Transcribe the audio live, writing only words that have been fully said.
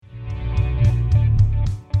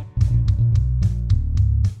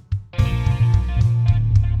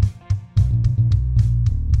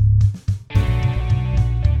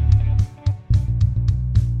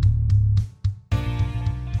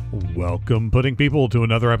Welcome, pudding people, to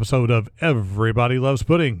another episode of Everybody Loves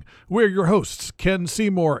Pudding. We're your hosts, Ken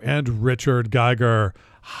Seymour and Richard Geiger.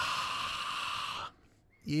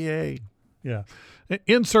 Yay. Yeah.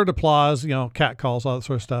 Insert applause, cat calls, all that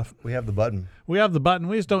sort of stuff. We have the button. We have the button.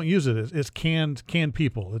 We just don't use it. It's canned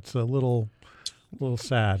people. It's a little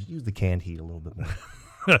sad. Use the canned heat a little bit more.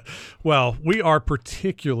 Well, we are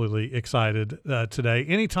particularly excited today.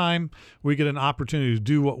 Anytime we get an opportunity to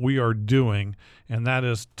do what we are doing, and that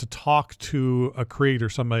is to talk to a creator,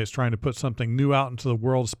 somebody that's trying to put something new out into the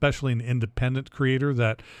world, especially an independent creator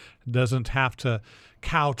that doesn't have to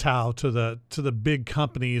kowtow to the big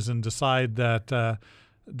companies and decide that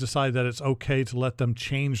it's okay to let them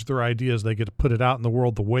change their ideas. They get to put it out in the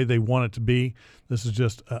world the way they want it to be. This is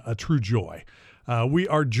just a true joy. We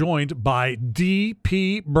are joined by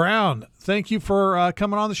D.P. Brown. Thank you for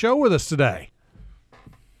coming on the show with us today.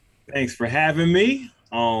 Thanks for having me.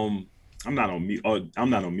 I'm not on mute. Oh, I'm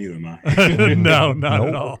not on mute, am I? No, not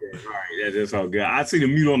at all. Okay, all right, that's all good. I see the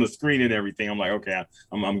mute on the screen and everything. I'm like, okay,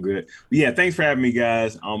 I'm good. But yeah, thanks for having me,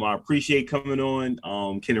 guys. I appreciate coming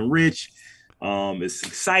on. Ken and Rich. It's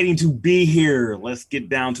exciting to be here. Let's get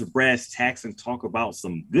down to brass tacks and talk about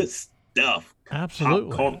some good stuff.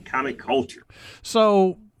 Absolutely. Comic culture.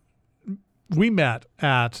 So we met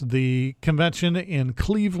at the convention in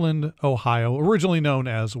Cleveland, Ohio, originally known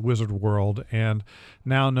as Wizard World and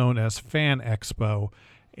now known as Fan Expo.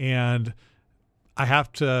 And I have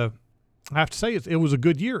to say it was a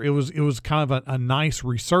good year. It was kind of a nice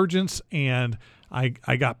resurgence, and I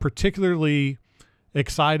got particularly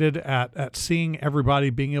excited at seeing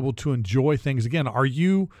everybody being able to enjoy things again. Are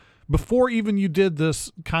you, before even you did this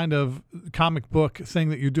kind of comic book thing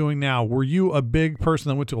that you're doing now, were you a big person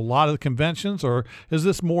that went to a lot of the conventions, or is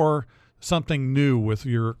this more something new with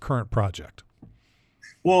your current project?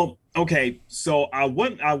 Well, okay, so I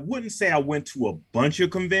wouldn't say I went to a bunch of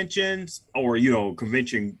conventions or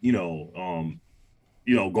convention goer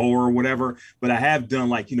or whatever, but I have done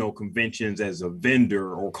conventions as a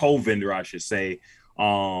vendor or co-vendor, I should say.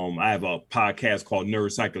 I have a podcast called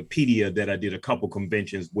Nerdcyclopedia that I did a couple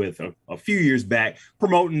conventions with a few years back,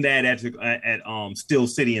 promoting that at Steel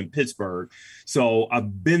City in Pittsburgh. So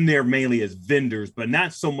I've been there mainly as vendors, but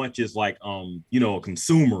not so much as a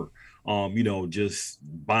consumer, just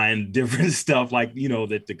buying different stuff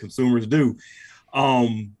that the consumers do.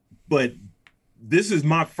 But this is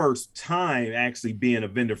my first time actually being a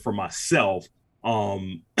vendor for myself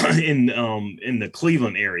in the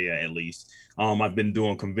Cleveland area, at least. I've been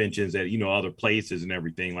doing conventions at other places and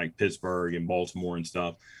everything like Pittsburgh and Baltimore and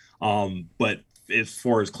stuff. But as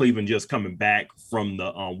far as Cleveland just coming back from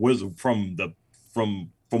the Wizard from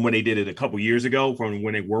when they did it a couple years ago, from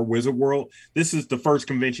when they were Wizard World, this is the first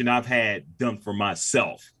convention I've had done for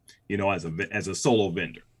myself, as a solo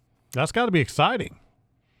vendor. That's got to be exciting.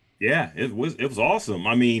 Yeah, it was awesome.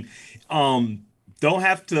 I mean, don't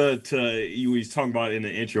have to you was talking about in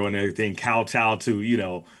the intro and everything, kowtow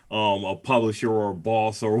to a publisher or a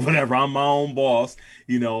boss or whatever. I'm my own boss,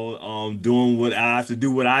 doing what I have to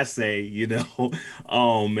do, what I say,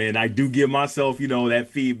 and I do give myself that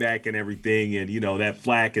feedback and everything, and that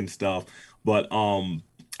flack and stuff. But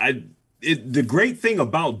the great thing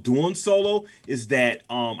about doing solo is that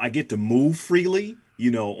I get to move freely,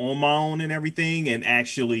 on my own and everything, and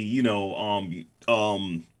actually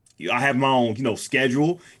I have my own,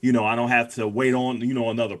 schedule. I don't have to wait on,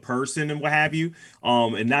 another person and what have you.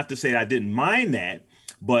 And not to say I didn't mind that,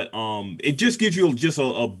 but it just gives you just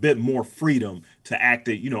a bit more freedom to act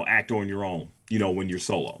on your own, when you're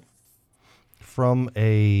solo. From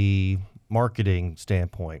a marketing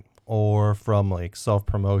standpoint, or from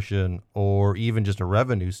self-promotion, or even just a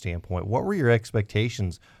revenue standpoint, what were your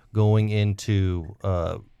expectations going into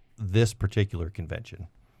this particular convention?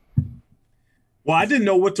 Well, I didn't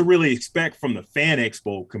know what to really expect from the Fan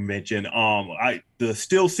Expo convention. The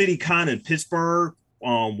Steel City Con in Pittsburgh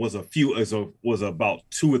was about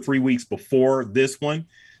 2 or 3 weeks before this one.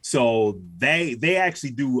 So they actually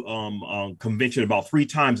do convention about 3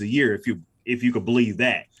 times a year, if you could believe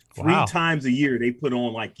that. Wow. 3 times a year they put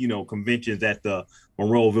on conventions at the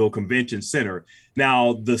Monroeville Convention Center.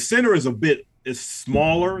 Now the center is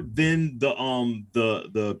smaller than the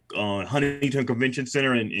Huntington Convention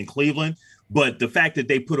Center in Cleveland. But the fact that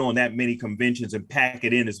they put on that many conventions and pack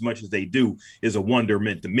it in as much as they do is a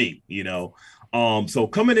wonderment to me, So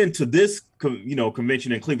coming into this,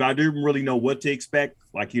 convention in Cleveland, I didn't really know what to expect.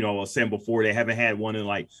 I was saying before, they haven't had one in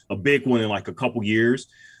a big one in a couple years.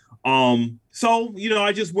 So,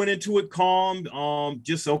 I just went into it calm,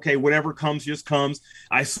 just, okay, whatever comes, just comes.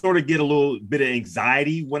 I sort of get a little bit of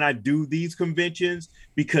anxiety when I do these conventions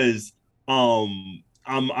because,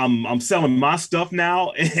 I'm selling my stuff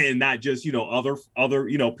now and not just, other,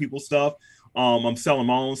 people's stuff. I'm selling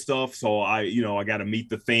my own stuff. So I got to meet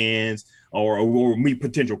the fans or meet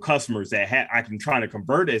potential customers that I can try to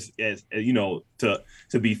convert as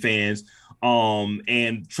to be fans.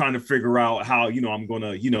 And trying to figure out how, I'm going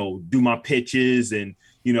to, do my pitches and,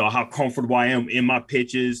 how comfortable I am in my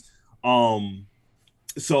pitches.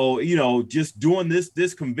 So just doing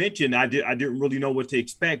this convention, I didn't really know what to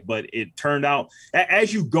expect, but it turned out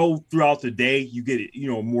as you go throughout the day, you get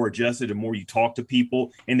more adjusted the more you talk to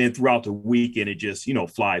people, and then throughout the weekend it just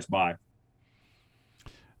flies by.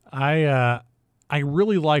 I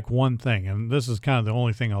really like one thing, and this is kind of the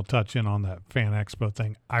only thing I'll touch in on that Fan Expo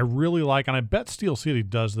thing. I really like, and I bet Steel City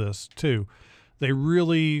does this too. They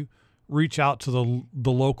really reach out to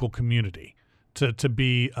the local community to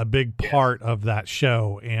be a big part of that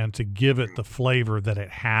show and to give it the flavor that it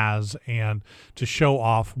has and to show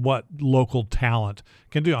off what local talent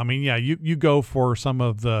can do. I mean, yeah, you go for some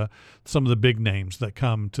of the big names that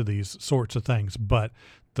come to these sorts of things, but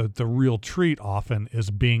the real treat often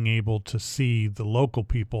is being able to see the local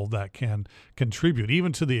people that can contribute,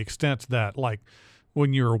 even to the extent that, like,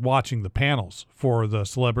 when you're watching the panels for the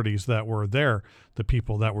celebrities that were there, the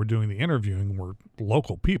people that were doing the interviewing were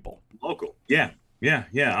local people. Local. Yeah.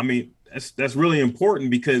 I mean, that's really important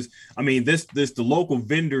because I mean, the local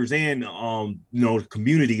vendors and, the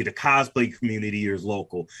community, the cosplay community is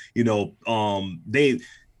local, they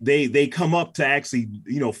come up to actually,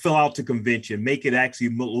 fill out the convention, make it actually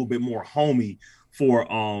a little bit more homey for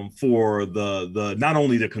the not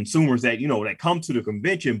only the consumers that that come to the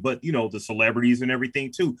convention, but the celebrities and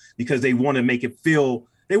everything too, because they want to make it feel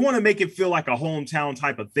like a hometown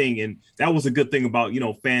type of thing. And that was a good thing about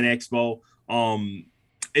Fan Expo.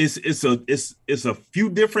 It's a few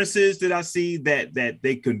differences that I see that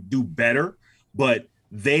they could do better, but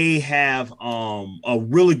they have a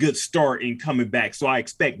really good start in coming back. So I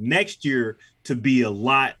expect next year to be a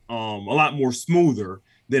lot more smoother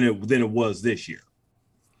than it was this year.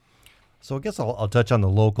 So I guess I'll touch on the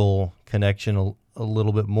local connection a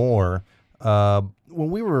little bit more. When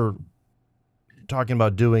we were talking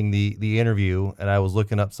about doing the interview and I was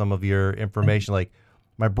looking up some of your information, like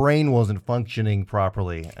my brain wasn't functioning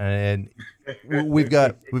properly. And we've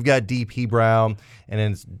got DP Brown and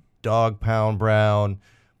then it's Dog Pound Brown,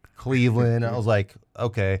 Cleveland. I was like,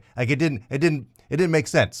 okay, like it didn't make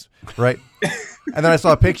sense, right? And then I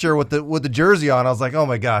saw a picture with the jersey on. I was like, oh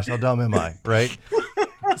my gosh, how dumb am I, right?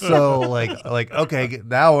 So like okay,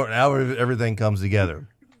 now everything comes together.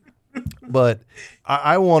 But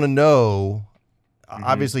I want to know.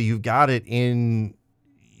 Obviously, you've got it in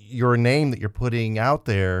your name that you're putting out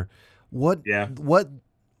there. What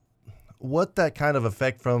that kind of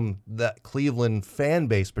effect from that Cleveland fan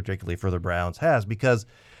base, particularly for the Browns, has, because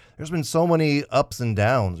there's been so many ups and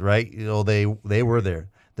downs, right? They were there,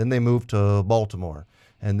 then they moved to Baltimore,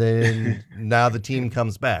 and then now the team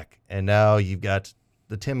comes back, and now you've got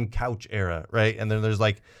the Tim Couch era, right? And then there's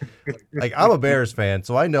like I'm a Bears fan,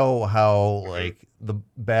 so I know how like the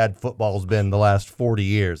bad football's been the last 40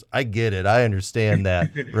 years. I get it. I understand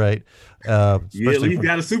that, right? You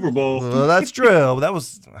got a Super Bowl. Well, that's true. That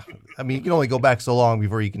was, I mean, you can only go back so long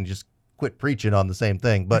before you can just quit preaching on the same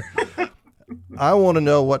thing. But I want to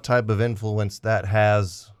know what type of influence that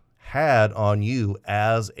has had on you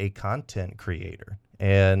as a content creator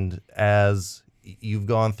and as you've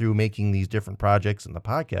gone through making these different projects in the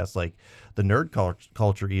podcast, like the nerd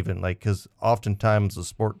culture, even, like, because oftentimes the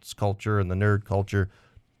sports culture and the nerd culture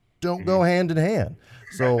don't go hand in hand.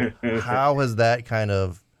 So how has that kind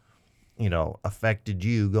of, affected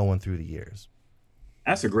you going through the years?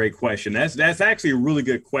 That's a great question. That's actually a really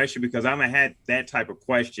good question, because I haven't had that type of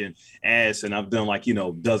question asked, and I've done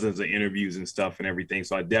dozens of interviews and stuff and everything.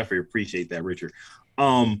 So I definitely appreciate that, Richard.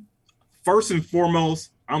 First and foremost,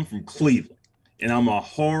 I'm from Cleveland. And I'm a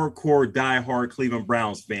hardcore, diehard Cleveland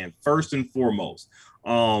Browns fan, first and foremost.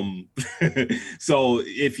 So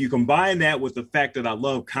if you combine that with the fact that I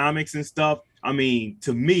love comics and stuff, I mean,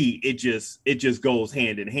 to me, it just goes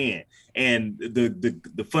hand in hand. And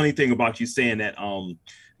the funny thing about you saying that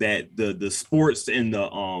that the sports and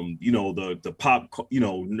the pop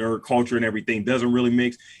nerd culture and everything doesn't really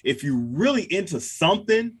mix. If you're really into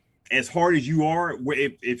something as hard as you are,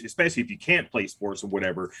 if especially if you can't play sports or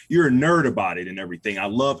whatever, you're a nerd about it and everything. I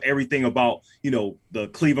love everything about the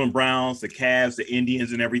Cleveland Browns, the Cavs, the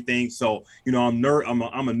Indians, and everything. So I'm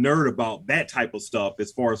a nerd about that type of stuff,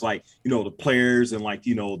 as far as the players and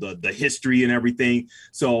the history and everything.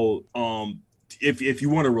 So if you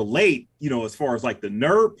want to relate, as far as like the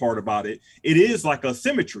nerd part about it, it is like a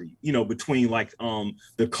symmetry, between like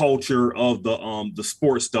the culture of the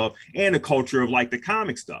sports stuff and the culture of like the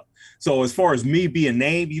comic stuff. So as far as me being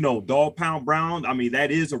named, Dog Pound Brown, I mean,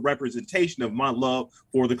 that is a representation of my love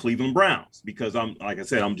for the Cleveland Browns, because like I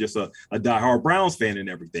said, I'm just a diehard Browns fan and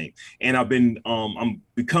everything. And I'm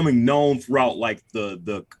becoming known throughout like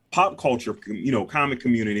the pop culture, comic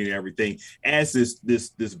community and everything as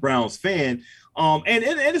this Browns fan. And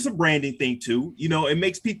it's a branding thing too. It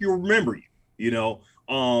makes people remember you.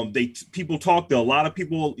 People talk to a lot of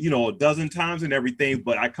people, a dozen times and everything,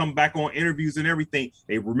 but I come back on interviews and everything.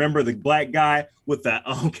 They remember the black guy with the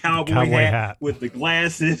cowboy hat with the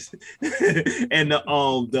glasses and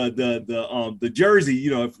the jersey,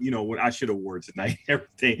 what I should have worn tonight,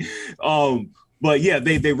 everything. But yeah,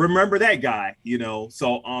 they remember that guy,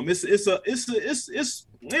 So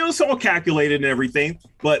it's all calculated and everything.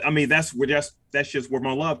 But I mean, that's just where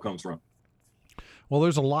my love comes from. Well,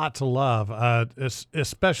 there's a lot to love,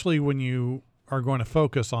 especially when you are going to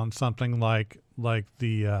focus on something like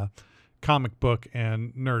the comic book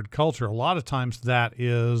and nerd culture. A lot of times that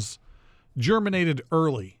is germinated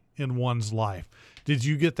early in one's life. Did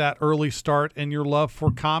you get that early start in your love for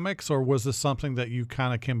comics, or was this something that you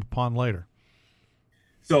kind of came upon later?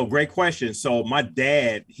 So great question. So my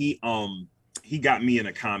dad, he got me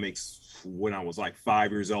into comics when I was like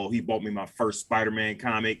 5 years old. He bought me my first Spider-Man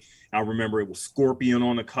comic. I remember it was Scorpion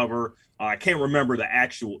on the cover. I can't remember the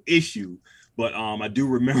actual issue, but I do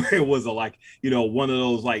remember it was one of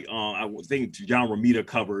those like I think John Romita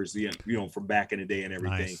covers, from back in the day and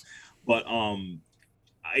everything. Nice. But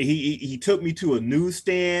he took me to a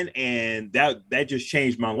newsstand, and that just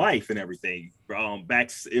changed my life and everything.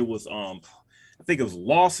 It was I think it was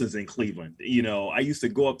Lawson's in Cleveland. I used to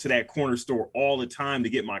go up to that corner store all the time to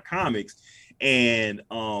get my comics. And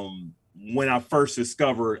when I first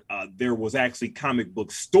discovered there was actually comic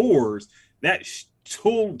book stores, that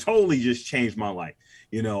totally just changed my life.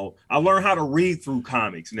 I learned how to read through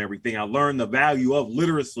comics and everything. I learned the value of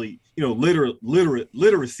literacy,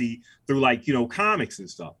 literacy through like, comics and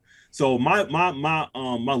stuff. So my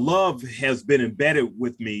love has been embedded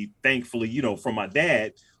with me, thankfully, from my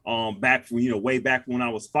dad. Way back when I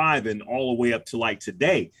was 5 and all the way up to like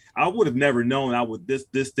today. I would have never known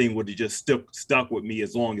this thing would have just stuck with me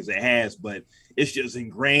as long as it has, but it's just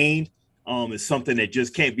ingrained. It's something that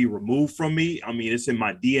just can't be removed from me. I mean, it's in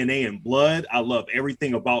my DNA and blood. I love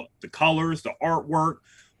everything about the colors, the artwork,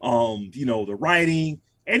 the writing,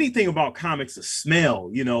 anything about comics, the smell,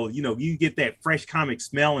 you get that fresh comic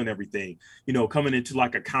smell and everything, coming into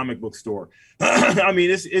like a comic book store. I mean,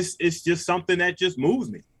 it's just something that just moves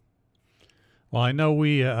me. Well, I know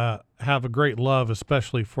we have a great love,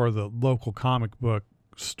 especially for the local comic book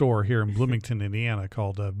store here in Bloomington, Indiana,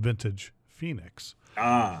 called Vintage Phoenix.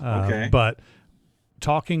 Okay. But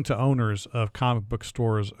talking to owners of comic book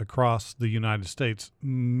stores across the United States,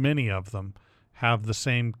 many of them have the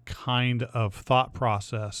same kind of thought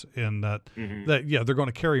process in that, they're going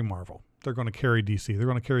to carry Marvel, they're going to carry DC, they're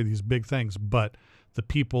going to carry these big things, but the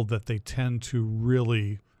people that they tend to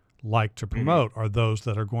really like to promote are those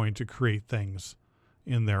that are going to create things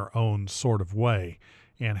in their own sort of way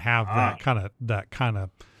and have that kind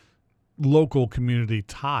of local community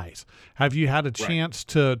ties. Have you had a chance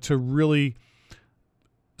to really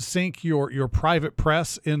sink your private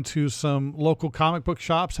press into some local comic book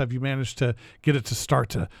shops? Have you managed to get it to start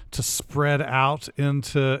to spread out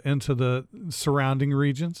into the surrounding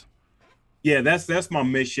regions? Yeah, that's my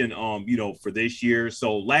mission, for this year.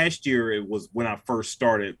 So last year it was when I first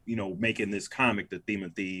started, making this comic, The Theme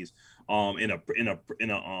of Thieves, in a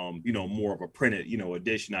more of a printed,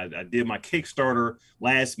 edition. I did my Kickstarter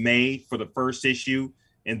last May for the first issue,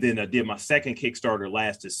 and then I did my second Kickstarter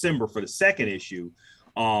last December for the second issue.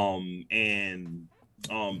 Gotten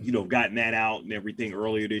that out and everything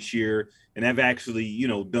earlier this year. And I've actually,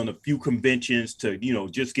 done a few conventions to,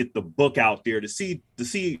 just get the book out there to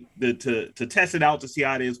test it out, to see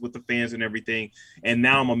how it is with the fans and everything. And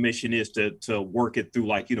now my mission is to work it through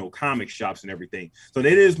like, comic shops and everything. So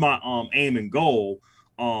that is my aim and goal,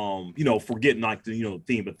 for getting like the,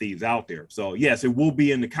 Theme of Thieves out there. So yes, it will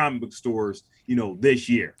be in the comic book stores, this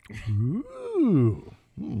year. Ooh.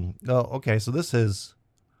 Oh, okay. So this is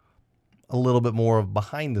a little bit more of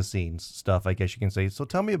behind the scenes stuff, I guess you can say. So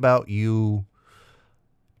tell me about you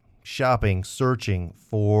searching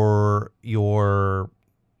for your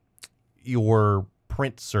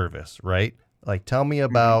print service, right? Like, tell me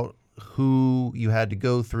about who you had to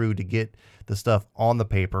go through to get the stuff on the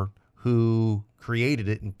paper, who created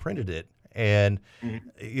it and printed it, and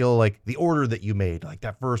Mhm. like the order that you made, like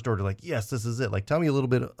that first order, like, yes, this is it. Like, tell me a little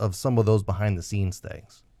bit of some of those behind the scenes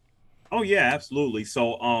things. Oh yeah, absolutely.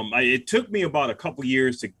 So it took me about a couple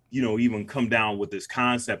years to even come down with this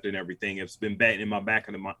concept and everything. It's been in my back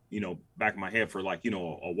of my back of my head for like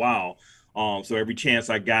a while. So every chance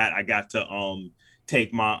I got to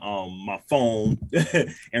take my phone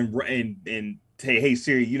and say, hey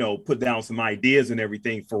Siri, put down some ideas and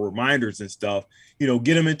everything for reminders and stuff.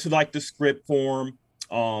 Get them into like the script form.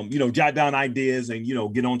 Jot down ideas and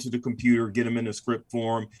get onto the computer, get them in the script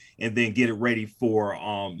form, and then get it ready for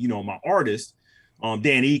my artist,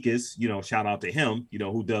 Dan Ekus, shout out to him,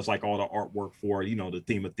 who does like all the artwork for the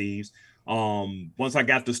Theme of Thieves. Once I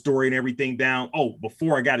got the story and everything down,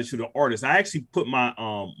 before I got it to the artist, I actually put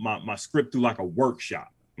my script through like a workshop.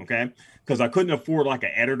 Okay, because I couldn't afford like an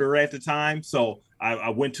editor at the time, so I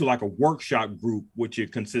went to like a workshop group, which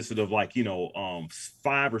it consisted of like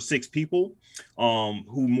 5 or 6 people,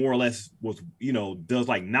 who more or less was does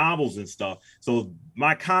like novels and stuff. So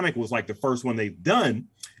my comic was like the first one they've done,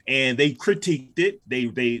 and they critiqued it.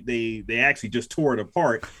 They actually just tore it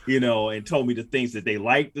apart, and told me the things that they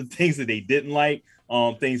liked, the things that they didn't like,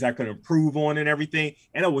 things I could improve on and everything.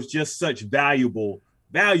 And it was just such valuable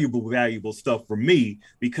stuff for me,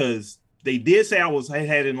 because they did say I was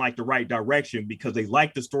headed in like the right direction, because they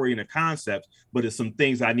liked the story and the concept, but it's some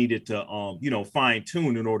things I needed to fine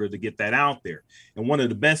tune in order to get that out there. And one of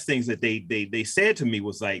the best things that they said to me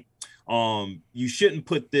was like, you shouldn't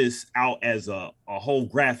put this out as a whole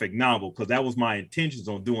graphic novel, because that was my intentions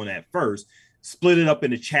on doing that first. Split it up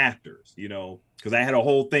into chapters, because I had a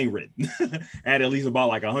whole thing written. I had at least about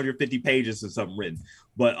like 150 pages or something written.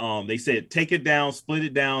 But they said, take it down, split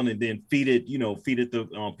it down, and then feed it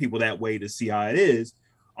to people that way to see how it is.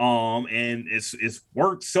 And it's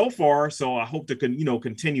worked so far. So I hope to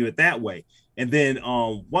continue it that way. And then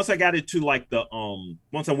once I got it to like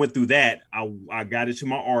once I went through that, I got it to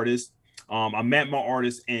my artist. I met my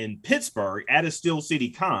artist in Pittsburgh at a Steel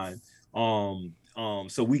City Con.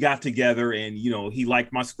 So we got together, and he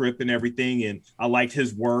liked my script and everything, and I liked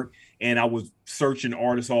his work. And I was searching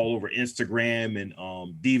artists all over Instagram and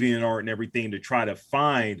DeviantArt and everything to try to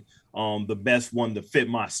find the best one to fit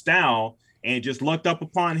my style, and just lucked up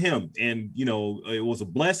upon him. And it was a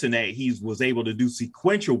blessing that he was able to do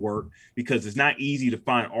sequential work, because it's not easy to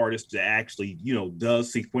find artists that actually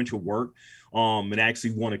does sequential work and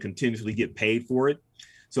actually want to continuously get paid for it.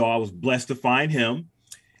 So I was blessed to find him.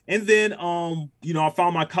 And then, I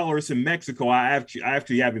found my colorist in Mexico. I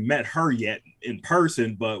actually haven't met her yet in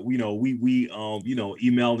person, but we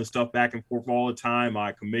emailed and stuff back and forth all the time.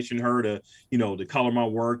 I commissioned her to color my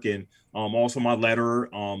work, and also my letterer,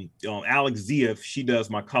 Alex Zief, she does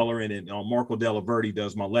my coloring, and Marco Della Verde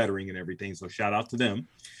does my lettering and everything. So shout out to them.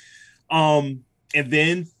 And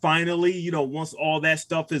then finally, once all that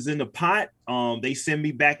stuff is in the pot, they send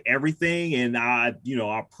me back everything, and I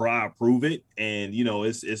approve it. And,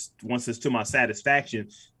 it's once it's to my satisfaction,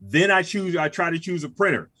 then I try to choose a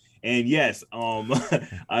printer. And yes,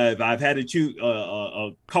 I've had to choose a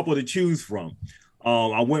couple to choose from.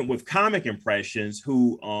 I went with Comic Impressions,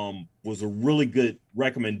 who was a really good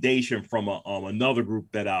recommendation from another group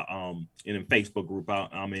that in a Facebook group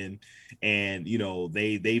I'm in, and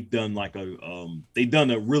they've done like they've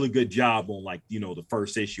done a really good job on like the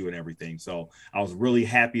first issue and everything. So I was really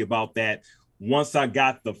happy about that. Once I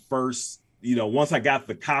got the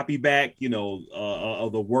copy back,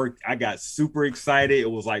 of the work, I got super excited.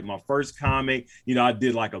 It was like my first comic. I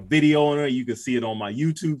did like a video on it. You can see it on my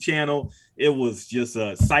YouTube channel. It was just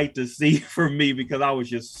a sight to see for me, because I was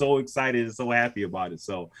just so excited and so happy about it.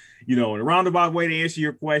 So, in a roundabout way to answer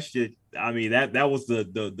your question, I mean, that was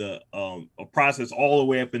the a process all the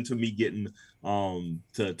way up into me getting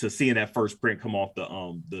to seeing that first print come off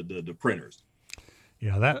the printers.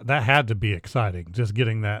 Yeah, that had to be exciting. Just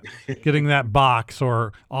getting that box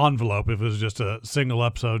or envelope, if it was just a single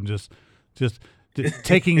episode, and just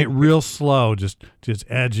taking it real slow, just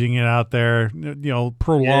edging it out there,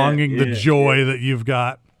 prolonging the joy that you've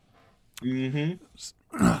got.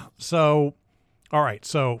 Mm-hmm. So, all right.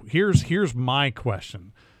 So here's my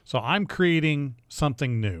question. So I'm creating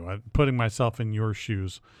something new. I'm putting myself in your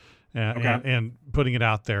shoes, and putting it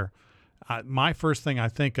out there. My first thing I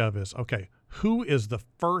think of is, okay, who is the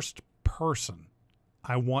first person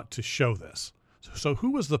I want to show this? So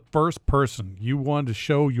who was the first person you wanted to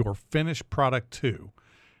show your finished product to?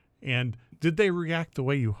 And did they react the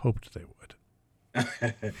way you hoped they would?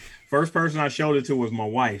 First person I showed it to was my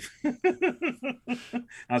wife.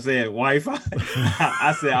 I said, wife,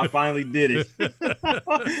 I said, I finally did it.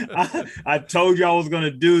 I told you I was going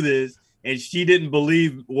to do this. and she didn't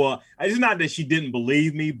believe. Well, it's not that she didn't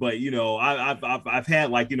believe me, but I've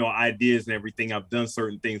had like ideas and everything. I've done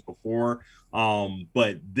certain things before,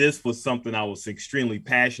 but this was something I was extremely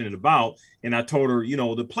passionate about, and I told her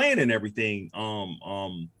the plan and everything,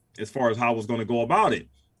 as far as how I was going to go about it,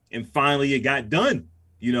 and finally it got done.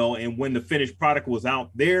 And when the finished product was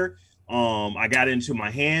out there, I got it into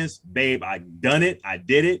my hands, babe. I done it. I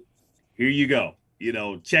did it. Here you go.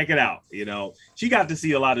 Check it out. She got to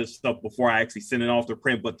see a lot of stuff before I actually sent it off to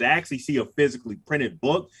print, but to actually see a physically printed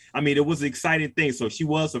book, I mean, it was an exciting thing. So she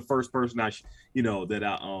was the first person that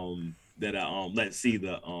I let see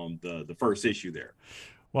the first issue there.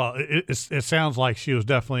 Well, it sounds like she was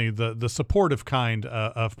definitely the supportive kind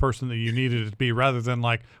of person that you needed it to be, rather than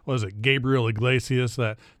like, what was it, Gabriel Iglesias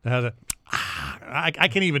that has a, I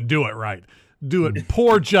can't even do it right. Do it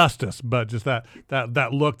poor justice, but just that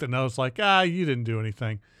look that knows like, you didn't do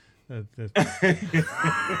anything.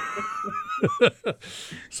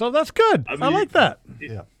 So that's good. I like that.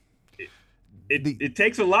 It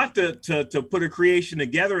takes a lot to put a creation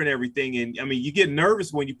together and everything. And I mean, you get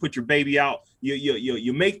nervous when you put your baby out.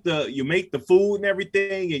 You make the food and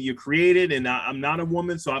everything, and you create it. And I'm not a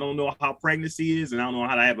woman, so I don't know how pregnancy is, and I don't know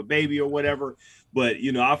how to have a baby or whatever. But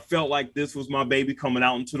I felt like this was my baby coming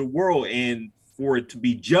out into the world, and for it to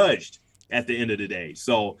be judged at the end of the day.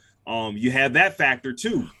 So you have that factor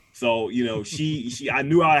too. So she I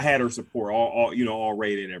knew I had her support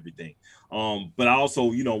already and everything. But I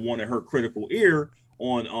also wanted her critical ear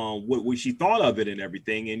on what she thought of it and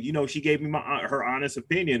everything. And she gave me her honest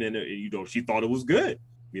opinion, and she thought it was good.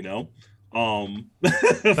 That's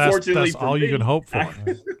all you can hope for.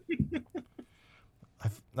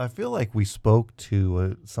 I feel like we spoke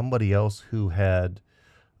to somebody else who had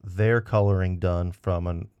their coloring done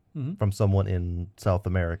from someone in South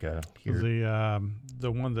America here.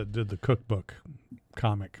 The one that did the cookbook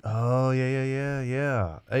comic. Oh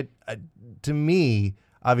yeah. To me,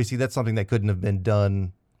 obviously, that's something that couldn't have been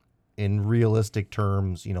done in realistic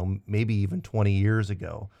terms. Maybe even 20 years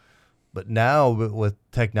ago. But now with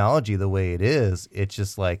technology the way it is, it's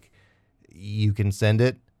just like you can send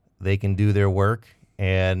it, they can do their work,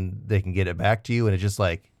 and they can get it back to you. And it's just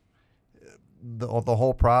like the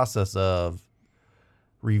whole process of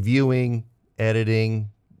reviewing, editing,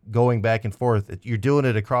 going back and forth. You're doing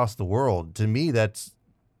it across the world. To me, that's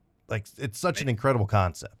like, it's such an incredible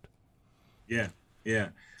concept. Yeah.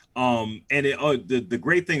 And the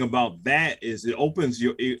great thing about that is it opens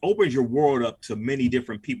your world up to many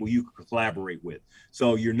different people you can collaborate with.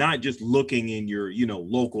 So you're not just looking in your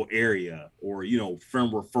local area or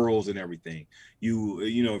film referrals and everything.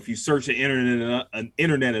 If you search the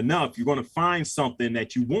internet enough, you're going to find something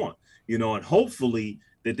that you want. And hopefully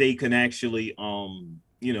that they can actually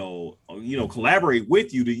collaborate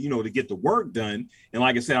with you to get the work done. And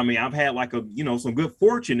like I said, I mean, I've had like some good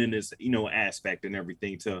fortune in this aspect and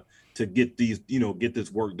everything to get these get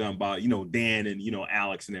this work done by Dan and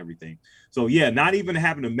Alex and everything. So yeah, not even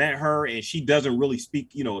having to met her, and she doesn't really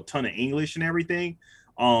speak a ton of English and everything.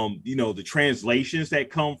 The translations that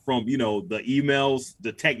come from the emails,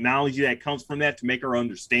 the technology that comes from that to make her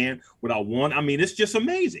understand what I want. I mean, it's just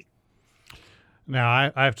amazing. Now,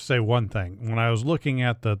 I have to say one thing. When I was looking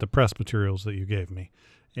at the press materials that you gave me,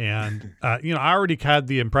 and, I already had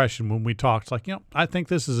the impression when we talked, like, I think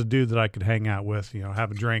this is a dude that I could hang out with,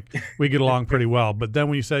 have a drink. We get along pretty well. But then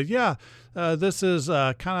when you said, this is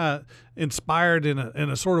kind of inspired in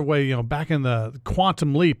a sort of way, back in the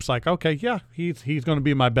Quantum Leaps, like, okay, yeah, he's going to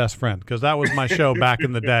be my best friend, because that was my show back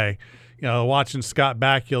in the day. Watching Scott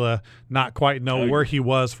Bakula not quite know where he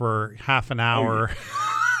was for half an hour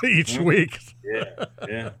each week.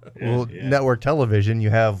 Yeah. Well, network television, you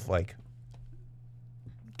have like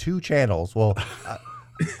 2 channels. Well,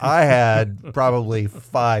 I had probably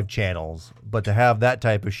 5 channels, but to have that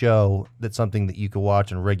type of show, that's something that you could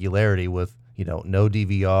watch in regularity with, no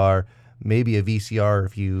DVR, maybe a VCR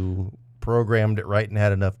if you programmed it right and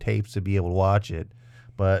had enough tapes to be able to watch it.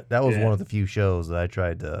 But that was one of the few shows that I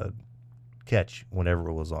tried to catch whenever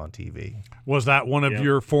it was on TV. Was that one of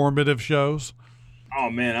your formative shows? Oh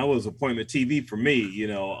man, that was appointment TV for me.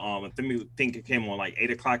 I think it came on like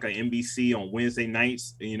 8:00 on NBC on Wednesday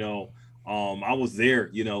nights. I was there.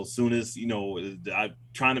 As soon as I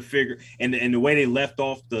trying to figure and the way they left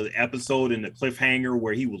off the episode and the cliffhanger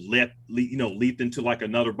where he was leaped into like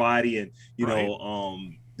another body, and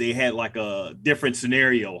they had like a different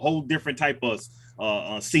scenario, whole different type of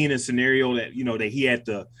scene and scenario that that he had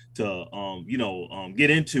to get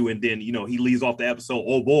into, and then he leaves off the episode.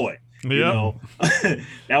 Oh boy. You know,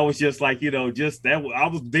 that was just like, just that I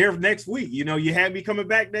was there next week. You had me coming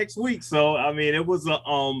back next week. So, I mean, it was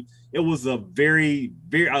a very,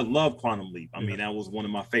 very, I love Quantum Leap. I mean, that was one of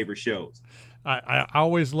my favorite shows. I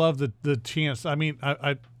always love the chance. I mean,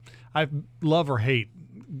 I love or hate,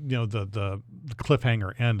 the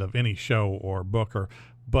cliffhanger end of any show or book,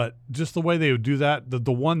 but just the way they would do that,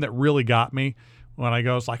 the one that really got me when I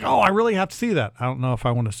go, it's like, oh, I really have to see that. I don't know if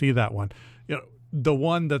I want to see that one. The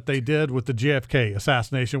one that they did with the JFK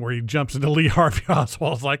assassination where he jumps into Lee Harvey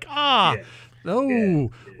Oswald's like, I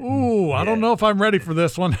don't know if I'm ready for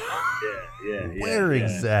this one. Where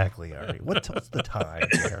exactly are you? What's the time,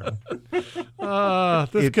 Aaron?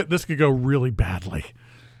 This could go really badly.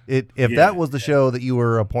 If that was the show that you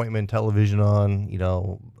were appointment television on,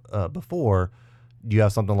 before, do you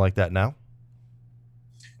have something like that now?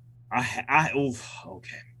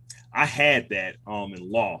 Okay. I had that and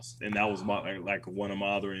Lost, and that was my like one of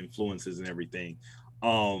my other influences and everything.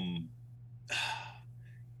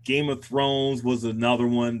 Game of Thrones was another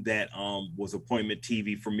one that was appointment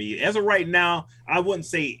TV for me. As of right now, I wouldn't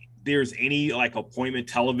say there's any like appointment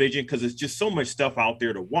television because it's just so much stuff out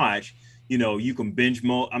there to watch. You can binge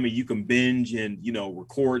you can binge and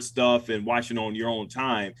record stuff and watch it on your own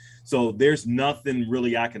time. So there's nothing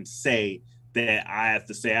really I can say that I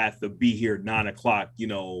have to be here at 9 o'clock,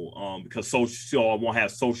 because so I won't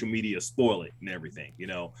have social media spoil it and everything,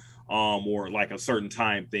 or like a certain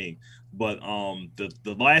time thing. But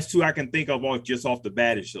the last two I can think of just off the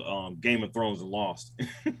bat is Game of Thrones and Lost.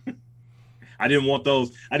 I didn't want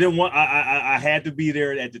those. I had to be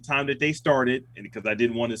there at the time that they started, and because I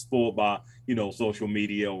didn't want it spoiled by, social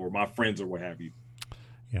media or my friends or what have you.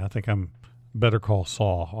 Yeah, I think I'm Better Call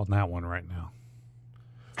Saul on that one right now.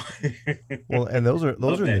 Well, and those are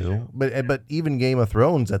new, but even Game of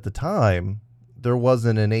Thrones at the time, there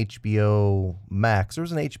wasn't an HBO Max.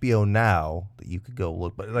 There's an HBO Now that you could go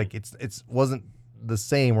look, but like it's wasn't the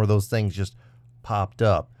same where those things just popped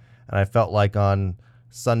up. And I felt like on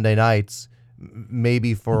Sunday nights,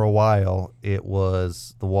 maybe for a while, it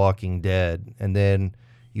was The Walking Dead, and then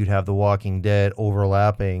you'd have The Walking Dead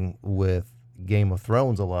overlapping with Game of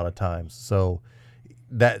Thrones a lot of times. So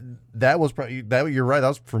that was probably that. You're right. That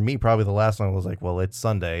was for me probably the last one. I was like, well, it's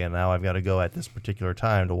Sunday, and now I've got to go at this particular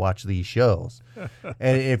time to watch these shows.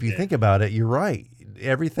 And if you think about it, you're right.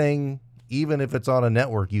 Everything, even if it's on a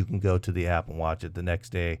network, you can go to the app and watch it the next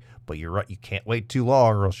day. But you're right. You can't wait too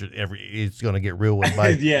long, or else it's going to get ruined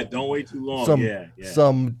by don't wait too long.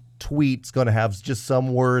 Some tweet's going to have just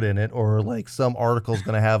some word in it, or like some article's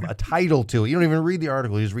going to have a title to it. You don't even read the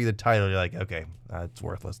article; you just read the title. You're like, okay, it's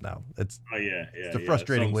worthless now. It's a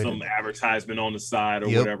frustrating way. Some advertisement on the side or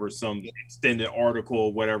whatever, some extended article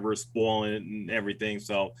or whatever, spoiling it and everything.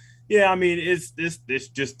 So yeah, I mean, it's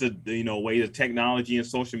just the way of technology and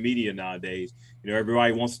social media nowadays.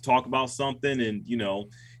 Everybody wants to talk about something, and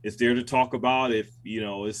it's there to talk about. If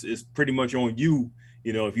it's pretty much on you.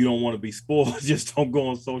 If you don't want to be spoiled, just don't go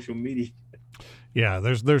on social media. Yeah,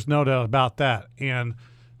 there's no doubt about that. And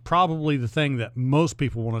probably the thing that most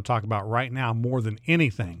people want to talk about right now more than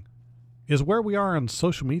anything is where we are on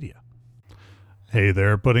social media. Hey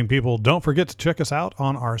there, Pudding people. Don't forget to check us out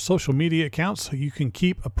on our social media accounts so you can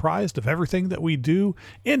keep apprised of everything that we do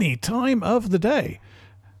any time of the day.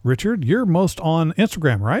 Richard, you're most on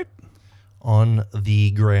Instagram, right? On the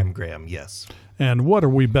Gram, yes. And what are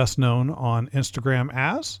we best known on Instagram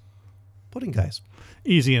as? Pudding Guys.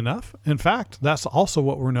 Easy enough. In fact, that's also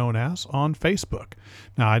what we're known as on Facebook.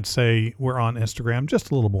 Now, I'd say we're on Instagram just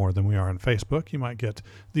a little more than we are on Facebook. You might get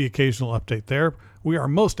the occasional update there. We are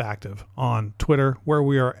most active on Twitter, where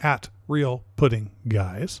we are at Real Pudding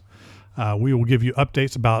Guys. We will give you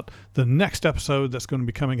updates about the next episode that's going to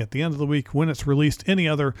be coming at the end of the week, when it's released, any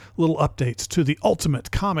other little updates to the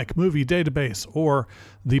Ultimate Comic Movie Database or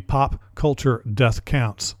the Pop Culture Death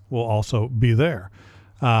Counts will also be there.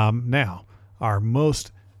 Now, our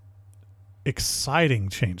most exciting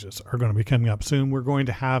changes are going to be coming up soon. We're going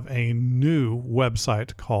to have a new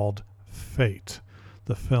website called Fate,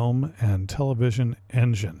 the Film and Television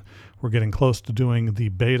Engine. We're getting close to doing the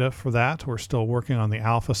beta for that. We're still working on the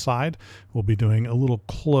alpha side. We'll be doing a little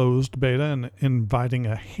closed beta and inviting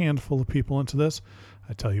a handful of people into this.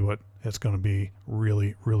 I tell you what, it's going to be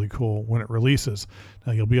really, really cool when it releases.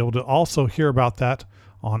 Now, you'll be able to also hear about that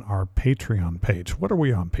on our Patreon page. What are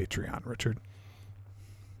we on Patreon, Richard?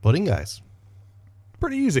 Pudding Guys.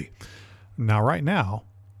 Pretty easy. Now, right now,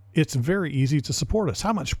 it's very easy to support us.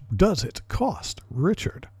 How much does it cost,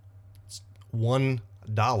 Richard? It's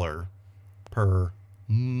 $1 per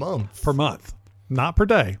month. Per month. Not per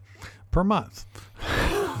day. Per month.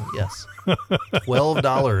 Yes.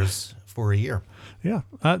 $12 for a year. Yeah,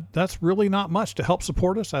 that's really not much to help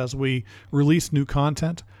support us as we release new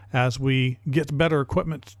content, as we get better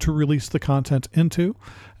equipment to release the content into.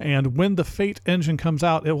 And when the Fate engine comes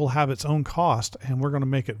out, it will have its own cost, and we're going to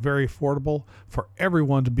make it very affordable for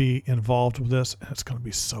everyone to be involved with this. And it's going to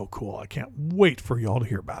be so cool. I can't wait for y'all to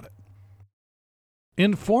hear about it.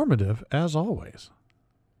 Informative, as always.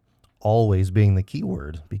 Always being the key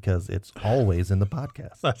word, because it's always in the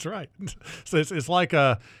podcast. That's right. So it's like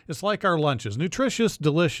our lunches, nutritious,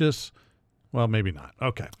 delicious. Well, maybe not.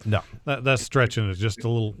 Okay, No. that's stretching it just a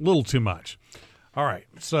little too much. All right,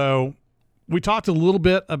 so we talked a little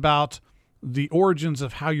bit about the origins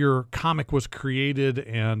of how your comic was created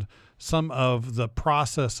and some of the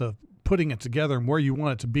process of putting it together and where you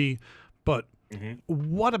want it to be. But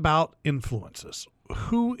what about influences?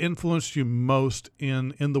 Who influenced you most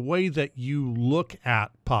in the way that you look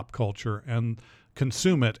at pop culture and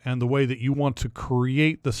consume it, and the way that you want to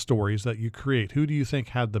create the stories that you create? Who do you think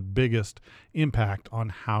had the biggest impact on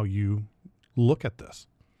how you look at this?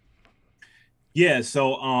 Yeah,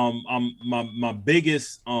 so my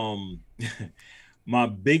biggest my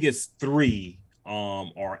biggest three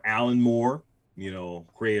are Alan Moore,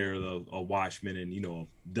 creator of Watchmen, and a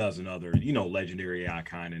dozen other legendary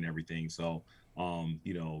icon and everything. So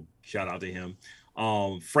shout out to him.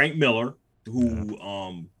 Frank Miller,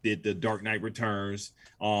 who did the Dark Knight Returns.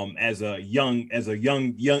 As a youngin,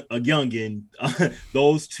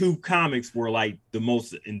 those two comics were like the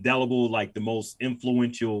most indelible, like the most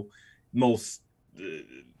influential, most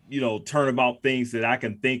turnabout things that I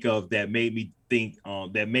can think of that made me think,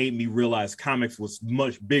 that made me realize comics was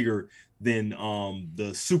much bigger than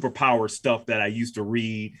the superpower stuff that I used to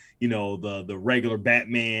read, the regular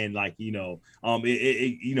Batman, like,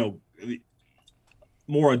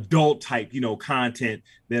 more adult type, content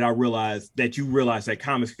that I realized that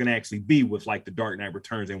comics can actually be with, like the Dark Knight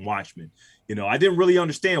Returns and Watchmen. I didn't really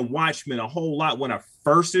understand Watchmen a whole lot when I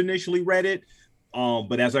first initially read it.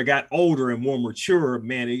 But as I got older and more mature,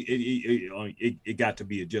 man, it got to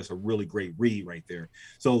be just a really great read right there.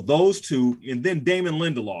 So those two, and then Damon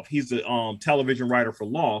Lindelof, he's the television writer for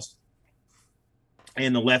Lost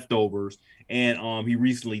and The Leftovers, and he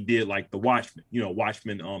recently did like the Watchmen,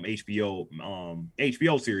 HBO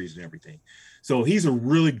series and everything. So he's a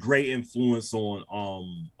really great influence on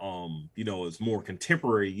it's more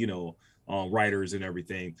contemporary, writers and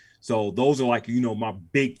everything. So those are like my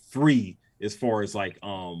big three as far as like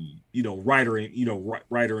writer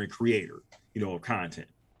and creator of content.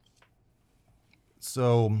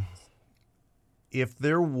 So if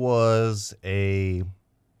there was you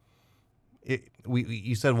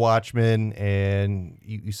said Watchmen and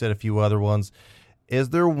you said a few other ones, is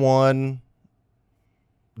there one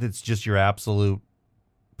that's just your absolute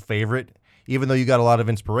favorite, even though you got a lot of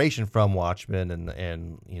inspiration from Watchmen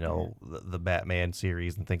and the Batman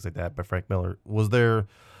series and things like that by Frank Miller? Was there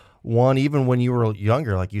one, even when you were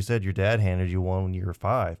younger, like you said, your dad handed you one when you were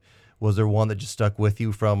 5. Was there one that just stuck with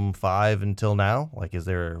you from 5 until now? Like, is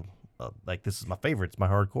there like, this is my favorite, it's my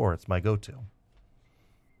hardcore, it's my go-to?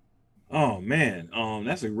 Oh man,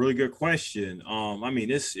 that's a really good question. I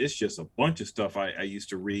mean, it's just a bunch of stuff I used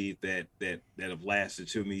to read that have lasted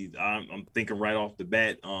to me. I'm thinking right off the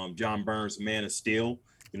bat, John Byrne's Man of Steel.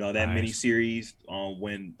 That miniseries,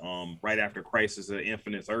 when right after Crisis of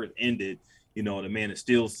Infinite Earth ended, the Man of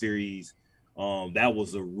Steel series, that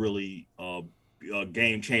was a really a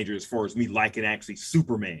game changer as far as me liking actually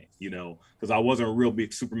Superman. Because I wasn't a real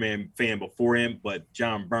big Superman fan before him, but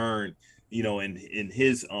John Byrne, in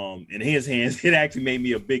his hands, it actually made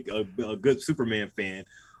me a good Superman fan.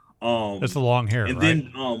 It's the long hair, and right?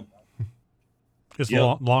 Then it's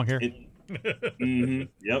the long hair.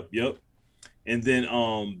 Yep. And then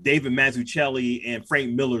David Mazzucchelli and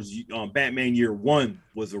Frank Miller's Batman Year One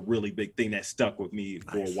was a really big thing that stuck with me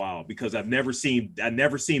for a while, because I've never seen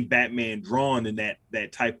Batman drawn in that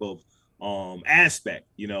type of aspect.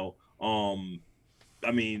 I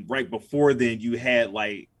mean, right before then, you had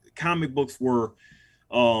like comic books weren't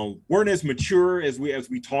as mature as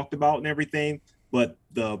we talked about and everything, but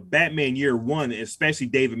the Batman Year One, especially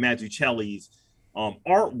David Mazzucchelli's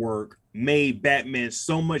artwork, made Batman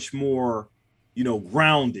so much more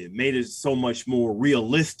grounded, made it so much more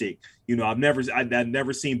realistic. I've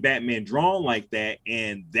never seen Batman drawn like that,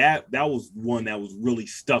 and that was one that was really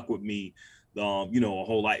stuck with me a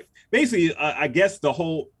whole life. Basically, I guess the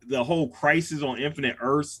whole Crisis on Infinite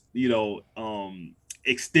Earths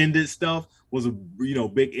extended stuff was a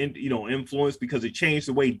big influence, because it changed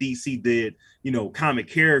the way DC did comic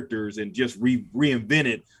characters, and just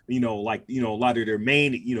reinvented a lot of their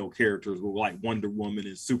main characters were like Wonder Woman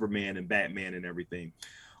and Superman and Batman and everything.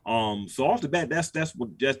 So off the bat, that's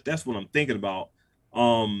what I'm thinking about.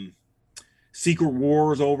 Secret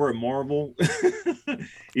Wars over at Marvel. I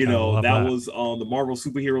love That that. was the Marvel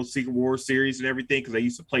superhero Secret Wars series and everything, because I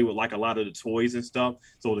used to play with like a lot of the toys and stuff.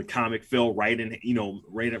 So the comic fell right in,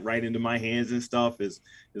 right into my hands and stuff is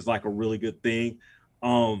like a really good thing.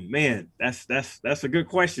 Man, that's a good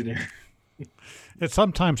question there. It's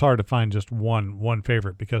sometimes hard to find just one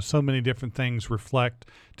favorite because so many different things reflect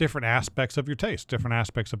different aspects of your taste, different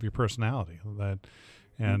aspects of your personality.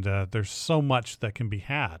 And there's so much that can be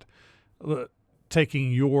had.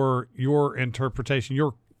 Taking your interpretation,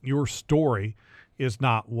 your story is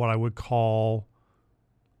not what I would call,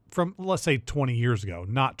 from let's say 20 years ago,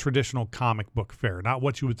 not traditional comic book fare, not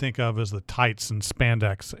what you would think of as the tights and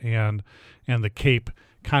spandex and the cape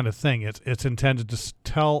kind of thing. It's intended to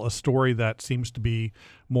tell a story that seems to be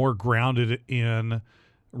more grounded in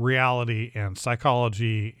reality and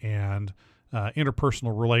psychology and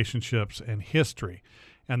interpersonal relationships and history.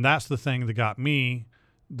 And that's the thing that got me,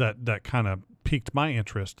 that kind of piqued my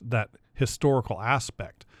interest, that historical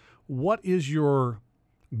aspect. What is your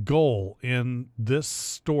goal in this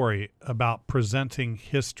story about presenting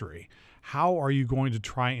history? How are you going to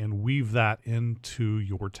try and weave that into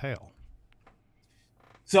your tale?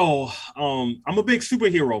 So, I'm a big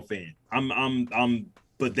superhero fan.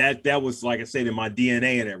 But that was, like I said, in my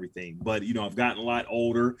DNA and everything. But I've gotten a lot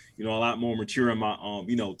older, a lot more mature in my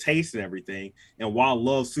taste and everything. And while I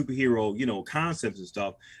love superhero, concepts and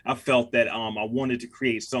stuff, I felt that I wanted to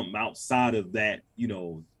create something outside of that,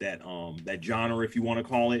 that genre, if you want to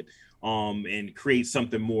call it, and create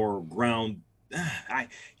something more grounded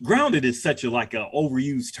is such a like a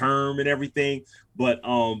overused term and everything, but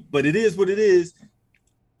it is what it is.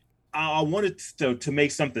 I wanted to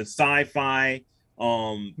make something sci-fi,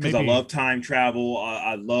 because I Maybe love time travel.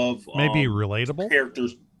 I love maybe relatable.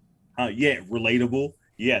 characters. Yeah, relatable.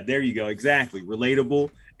 Yeah, there you go. Exactly, relatable.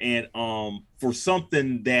 And for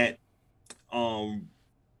something that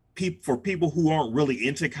for people who aren't really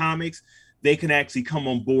into comics, they can actually come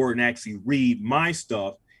on board and actually read my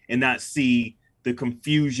stuff and not see the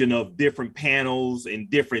confusion of different panels and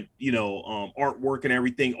different artwork and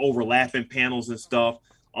everything, overlapping panels and stuff.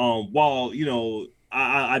 While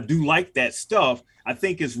I do like that stuff, I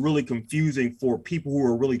think it's really confusing for people who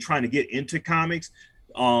are really trying to get into comics,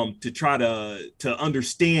 to try to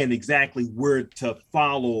understand exactly where to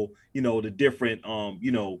follow, the different,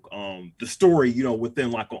 the story,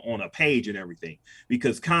 within like on a page and everything.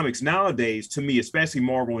 Because comics nowadays, to me, especially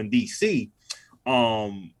Marvel and DC,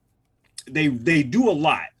 they do a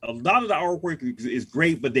lot. A lot of the artwork is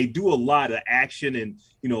great, but they do a lot of action and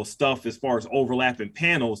stuff as far as overlapping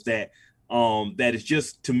panels that is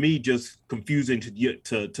just, to me, just confusing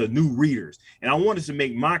to new readers. And I wanted to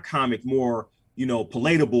make my comic more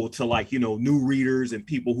palatable to like new readers and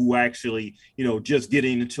people who actually just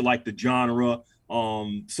getting into like the genre.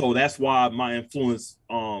 So that's why my influence,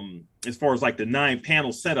 as far as like the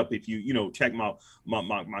 9-panel setup, if you check my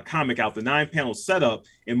comic out, the 9-panel setup,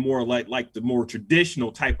 and more like the more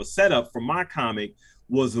traditional type of setup for my comic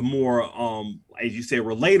was a more as you say,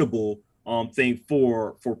 relatable thing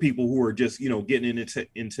for people who are just getting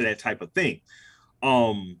into that type of thing.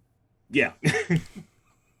 Yeah.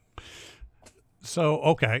 So,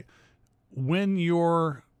 okay, when you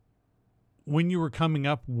were coming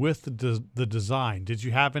up with the design, did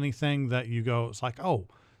you have anything that you go, it's like, oh,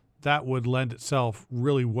 that would lend itself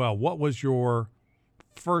really well? What was your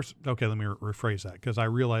first? Okay, let me rephrase that, because I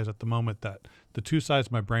realize at the moment that the two sides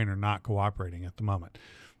of my brain are not cooperating at the moment.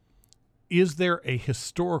 Is there a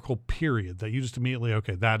historical period that you just immediately,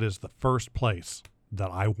 okay, that is the first place that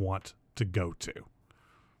I want to go to?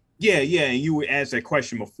 Yeah. And you asked that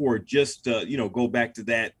question before, just to, go back to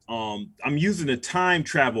that. I'm using the time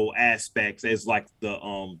travel aspects as like the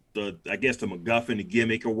I guess the MacGuffin, the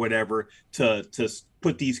gimmick or whatever, to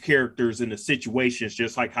put these characters in the situations,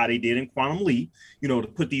 just like how they did in Quantum Leap, to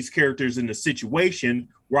put these characters in the situation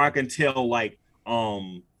where I can tell like,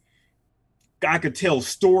 I could tell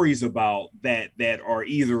stories about that are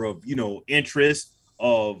either of interest,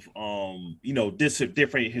 of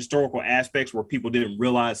different historical aspects where people didn't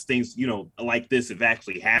realize things like this have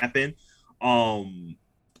actually happened, and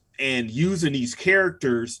using these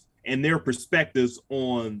characters and their perspectives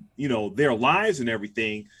on their lives and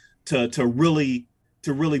everything to really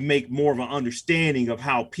make more of an understanding of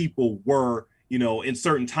how people were in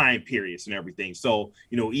certain time periods and everything. So,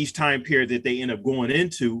 each time period that they end up going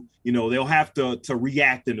into, they'll have to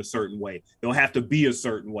react in a certain way. They'll have to be a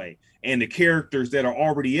certain way. And the characters that are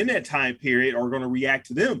already in that time period are going to react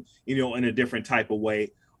to them, in a different type of way,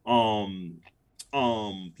 from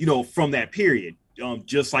that period.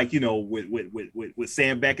 just like, with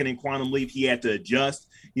Sam Beckett and Quantum Leap, he had to adjust,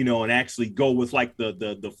 and actually go with like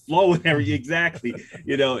the flow and everything. Exactly.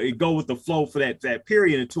 And go with the flow for that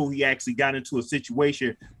period until he actually got into a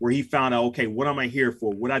situation where he found out, okay, what am I here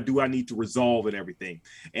for? What I need to resolve and everything.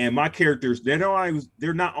 And my characters, they're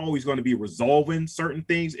not always going to be resolving certain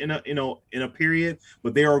things in a period,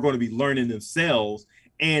 but they are going to be learning themselves.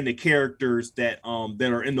 And the characters that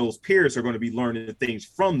are in those periods are going to be learning things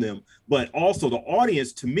from them. But also the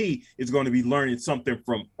audience, to me, is going to be learning something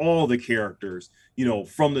from all the characters,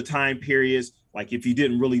 from the time periods. Like if you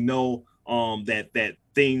didn't really know that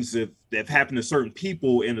things that happened to certain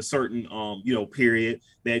people in a certain period,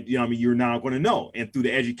 that you're now going to know. And through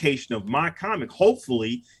the education of my comic,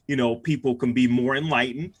 hopefully, people can be more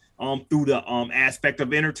enlightened through the aspect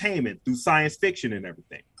of entertainment, through science fiction and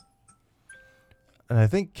everything. And I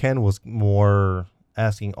think Ken was more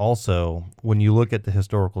asking also, when you look at the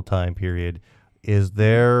historical time period, is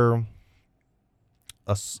there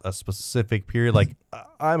a specific period? Like,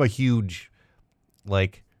 I'm a huge,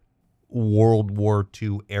 like, World War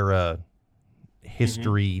II era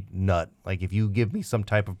history nut. Like, if you give me some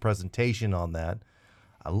type of presentation on that,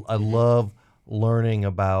 I love learning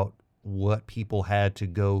about what people had to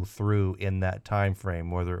go through in that time frame,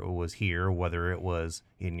 whether it was here, whether it was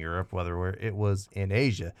in Europe, whether it was in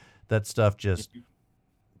Asia. That stuff just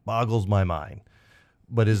boggles my mind.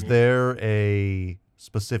 But is there a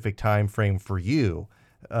specific time frame for you,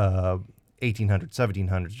 1800s,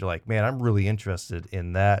 1700s? You're like, man, I'm really interested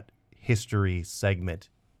in that history segment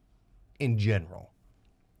in general.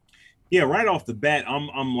 Yeah, right off the bat,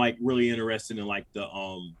 I'm like really interested in like the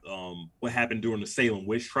what happened during the Salem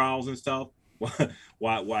witch trials and stuff.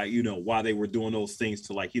 Why they were doing those things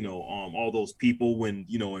to like all those people when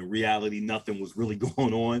in reality nothing was really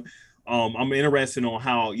going on. I'm interested on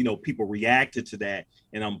how people reacted to that,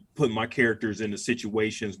 and I'm putting my characters into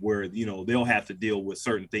situations where they'll have to deal with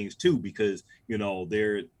certain things too, because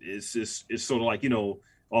it's sort of like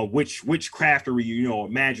witchcraftery, or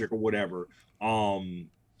magic or whatever.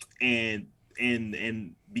 And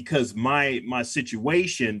because my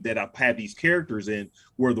situation that I've had these characters in,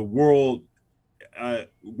 where the world that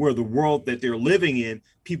they're living in,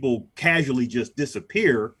 people casually just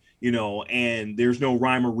disappear, and there's no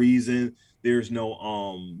rhyme or reason. There's no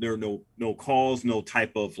cause, no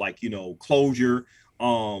type of like closure.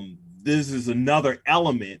 This is another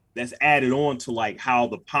element that's added on to like how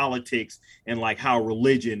the politics and like how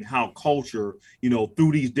religion, how culture,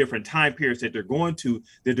 through these different time periods that they're going to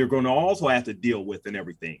also have to deal with and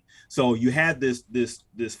everything. So you have this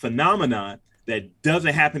phenomenon that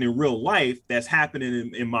doesn't happen in real life, that's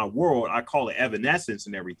happening in my world. I call it evanescence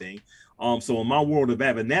and everything. So in my world of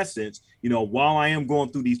evanescence, while I am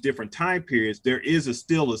going through these different time periods, there is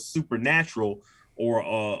still a supernatural or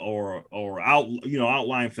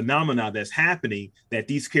outlying phenomena that's happening that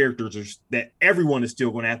these characters that everyone is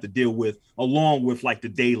still going to have to deal with, along with like the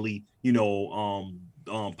daily,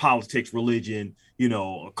 politics, religion,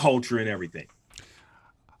 culture and everything.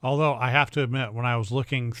 Although I have to admit, when I was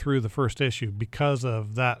looking through the first issue, because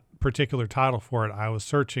of that particular title for it, I was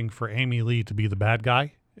searching for Amy Lee to be the bad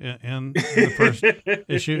guy in the first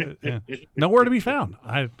issue. Nowhere to be found.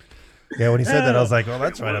 Yeah, when he said that, I was like, "Oh,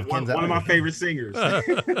 that's right." One of my favorite singers.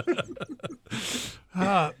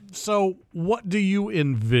 So, what do you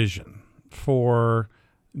envision for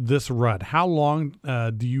this run? How long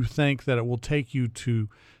do you think that it will take you to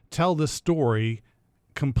tell this story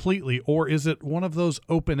completely, or is it one of those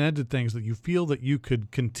open-ended things that you feel that you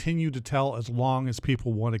could continue to tell as long as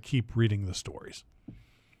people want to keep reading the stories?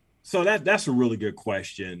 So that's a really good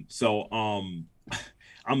question. So,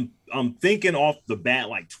 I'm thinking off the bat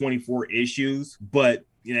like 24 issues, but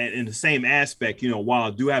in the same aspect, while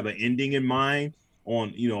I do have an ending in mind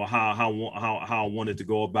on how I wanted to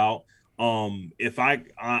go about, if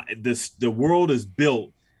the world is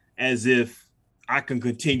built as if I can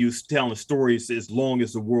continue telling stories as long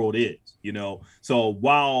as the world is, so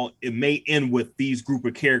while it may end with these group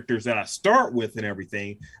of characters that I start with and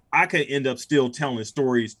everything, I could end up still telling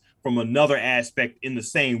stories from another aspect in the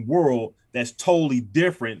same world that's totally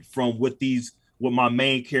different from what my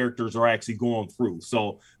main characters are actually going through.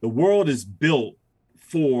 So the world is built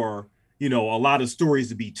for, a lot of stories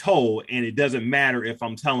to be told. And it doesn't matter if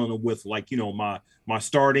I'm telling them with like, my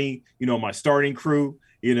starting crew,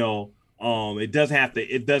 it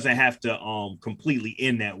doesn't have to completely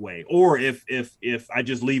end that way. Or if I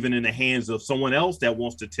just leave it in the hands of someone else that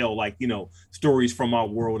wants to tell like, stories from our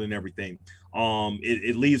world and everything.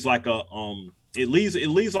 It leaves like it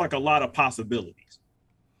leaves like a lot of possibilities.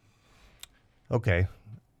 Okay.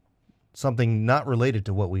 Something not related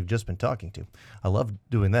to what we've just been talking to. I love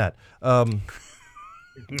doing that.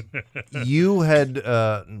 You had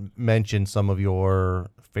mentioned some of your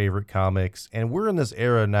favorite comics, and we're in this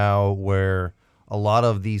era now where a lot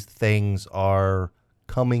of these things are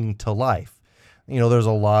coming to life. There's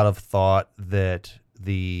a lot of thought that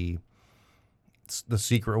the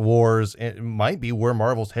Secret Wars it might be where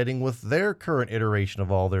Marvel's heading with their current iteration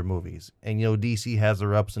of all their movies. And DC has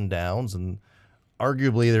their ups and downs, and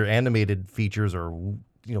arguably their animated features are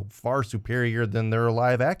far superior than their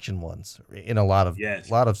live action ones in a lot of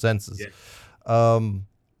senses. Yes.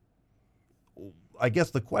 I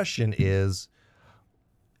guess the question is,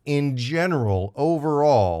 in general,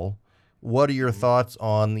 overall, what are your thoughts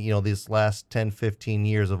on these last 10, 15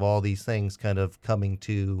 years of all these things kind of coming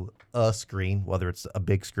to a screen, whether it's a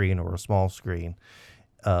big screen or a small screen,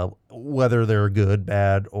 whether they're good,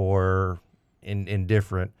 bad, or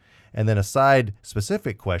indifferent? And then a side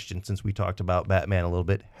specific question, since we talked about Batman a little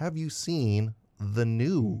bit, have you seen the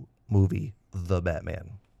new movie, The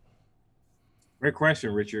Batman? Great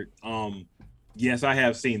question, Richard. Yes, I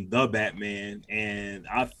have seen The Batman, and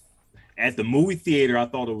at the movie theater, I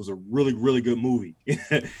thought it was a really, really good movie.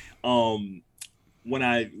 When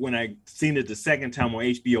I seen it the second time on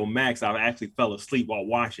HBO Max, I actually fell asleep while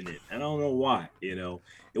watching it. I don't know why.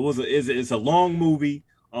 It's a long movie.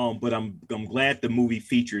 But I'm glad the movie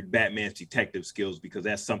featured Batman's detective skills, because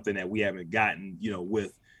that's something that we haven't gotten,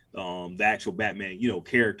 with the actual Batman,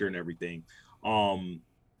 character and everything.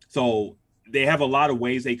 So they have a lot of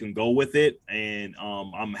ways they can go with it, and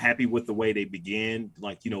I'm happy with the way they began.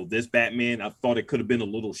 Like, this Batman, I thought it could have been a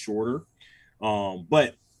little shorter,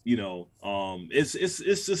 but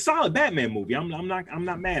it's a solid Batman movie. I'm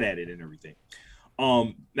not mad at it and everything.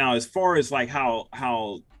 Now, as far as like how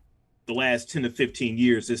the last 10 to 15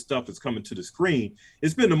 years this stuff is coming to the screen,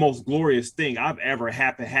 it's been the most glorious thing I've ever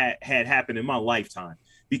had happen in my lifetime,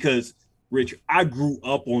 because Rich, I grew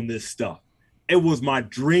up on this stuff. It was my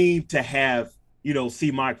dream to have,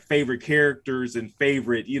 see my favorite characters and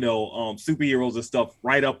favorite, superheroes and stuff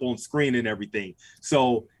right up on screen and everything.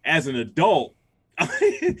 So as an adult,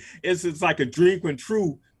 it's like a dream come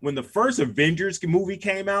true. When the first Avengers movie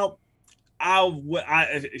came out, I'm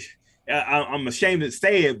ashamed to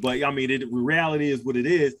say it, but I mean, the reality is what it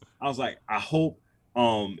is. I was like, I hope,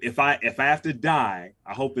 if I have to die,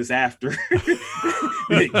 I hope it's after.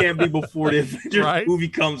 It can't be before the Avengers movie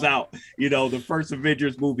comes out. The first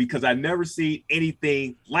Avengers movie, because I never seen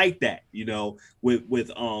anything like that.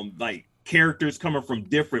 With like characters coming from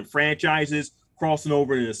different franchises crossing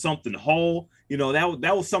over into something whole.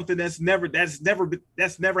 That was something that's never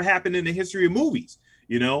happened in the history of movies.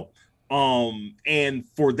 And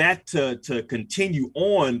for that to continue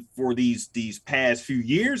on for these past few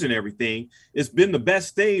years and everything, it's been the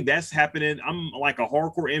best thing that's happening. I'm like a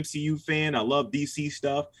hardcore MCU fan. I love DC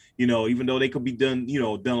stuff, even though they could be done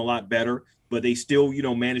a lot better, but they still,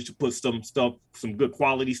 managed to put some good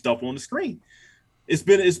quality stuff on the screen. It's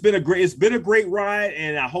been a great ride,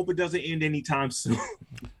 and I hope it doesn't end anytime soon.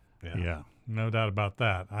 Yeah, no doubt about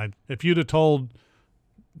that. If you'd have told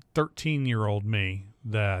 13-year-old me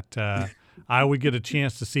that I would get a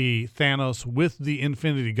chance to see Thanos with the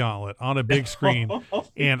Infinity Gauntlet on a big screen,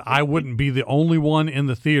 and I wouldn't be the only one in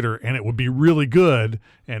the theater, and it would be really good,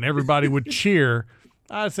 and everybody would cheer,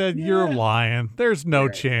 I said, you're lying. There's no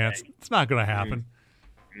chance. It's not going to happen.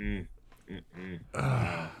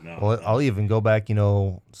 Well, I'll even go back,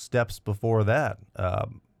 steps before that.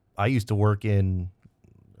 I used to work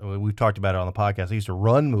we've talked about it on the podcast. I used to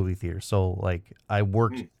run movie theaters. So like I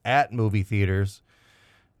worked at movie theaters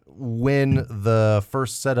when the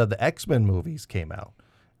first set of the X-Men movies came out.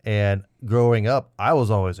 And growing up, I was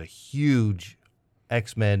always a huge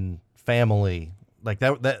X-Men family. Like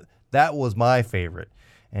that was my favorite.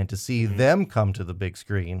 And to see them come to the big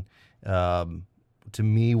screen, to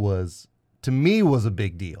me was a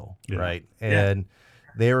big deal, right? And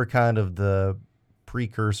they were kind of the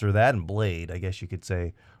precursor, that and Blade, I guess you could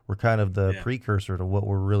say, were kind of the precursor to what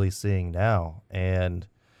we're really seeing now. And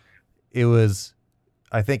it was,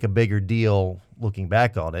 I think, a bigger deal looking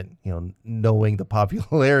back on it, knowing the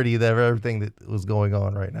popularity of everything that was going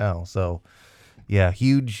on right now. So yeah,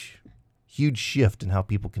 huge shift in how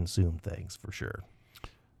people consume things for sure.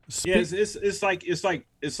 It's like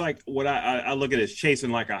what I look at it as chasing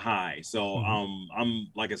like a high. So I'm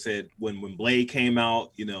like I said, when Blade came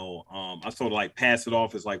out, I sort of like pass it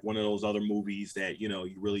off as like one of those other movies that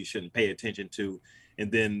you really shouldn't pay attention to.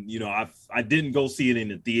 And then I didn't go see it in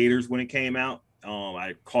the theaters when it came out.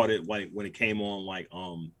 I caught it when it came on, like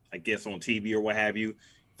I guess on TV or what have you.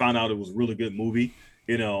 Found out it was a really good movie,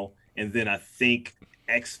 and then I think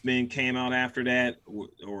X-Men came out after that,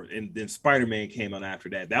 and then Spider-Man came out after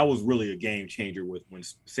that. That was really a game changer with when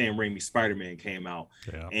Sam Raimi's Spider-Man came out.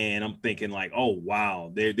 Yeah. And I'm thinking like, oh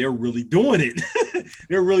wow, they're really doing it.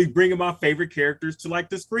 They're really bringing my favorite characters to like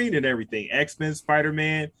the screen and everything. X-Men,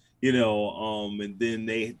 Spider-Man, and then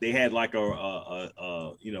they had like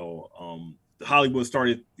Hollywood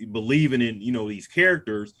started believing in these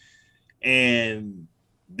characters, and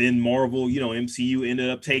then Marvel, MCU ended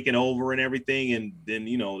up taking over and everything, and then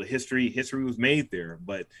the history was made there.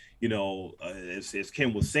 But as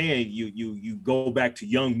Kim was saying, you go back to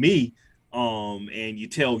young me, and you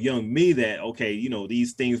tell young me that okay,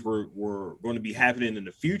 these things were going to be happening in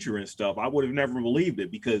the future and stuff. I would have never believed it,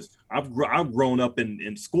 because I've grown up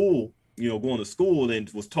in school, going to school, and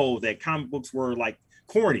was told that comic books were like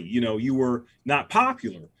corny. You were not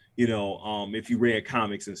popular. If you read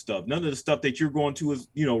comics and stuff, none of the stuff that you're going to is,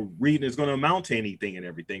 reading is going to amount to anything and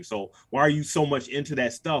everything. So why are you so much into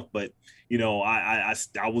that stuff? But, I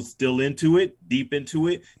was still into it, deep into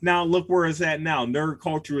it. Now look where it's at now. Nerd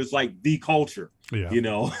culture is like the culture,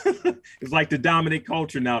 it's like the dominant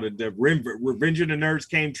culture now. The Revenge of the Nerds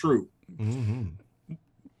came true. Mm-hmm.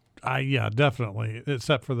 Yeah, definitely.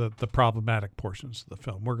 Except for the problematic portions of the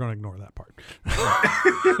film, we're going to ignore that part.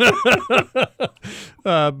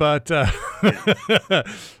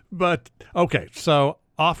 But okay. So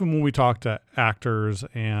often when we talk to actors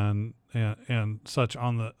and such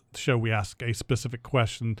on the show, we ask a specific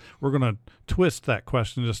question. We're going to twist that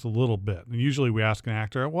question just a little bit. And usually we ask an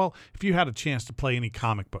actor, well, if you had a chance to play any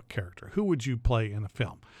comic book character, who would you play in a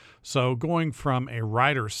film? So going from a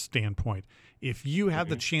writer's standpoint, if you had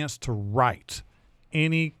the chance to write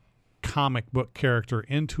any comic book character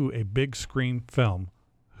into a big screen film,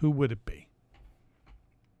 who would it be?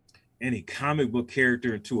 Any comic book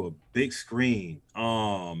character into a big screen?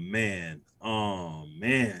 Oh man.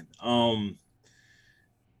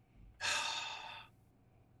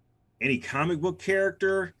 Any comic book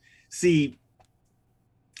character? See,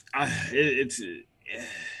 that's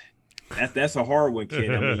a hard one,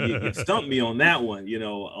 kid. I mean, you stumped me on that one.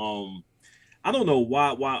 I don't know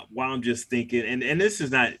why I'm just thinking, and this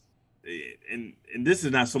is not, and this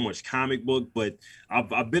is not so much comic book, but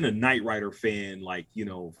I've been a Knight Rider fan, like,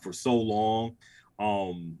 for so long.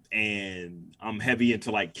 And I'm heavy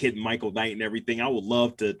into like Kid Michael Knight and everything. I would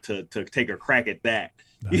love to take a crack at that.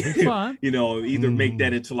 Fun. Either make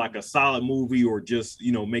that into like a solid movie, or just,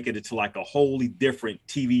 make it into like a wholly different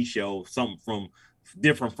TV show, something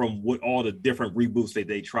different from what all the different reboots that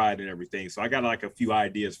they tried and everything. So I got like a few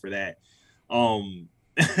ideas for that.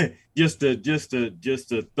 Just to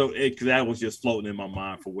throw it, because that was just floating in my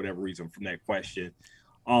mind for whatever reason from that question.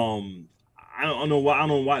 I don't know why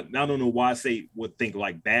I think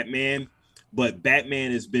like Batman, but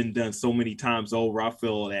Batman has been done so many times over. I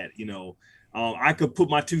feel that I could put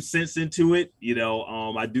my 2 cents into it.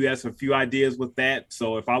 I do have some few ideas with that.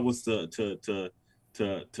 So if I was to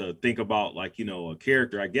think about like a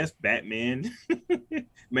character, I guess Batman.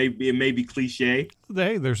 Maybe it may be cliche.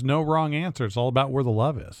 Hey, there's no wrong answer. It's all about where the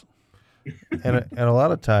love is. and a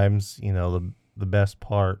lot of times, the best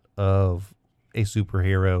part of a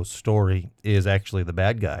superhero story is actually the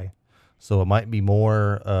bad guy. So it might be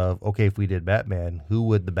more of, okay, if we did Batman, who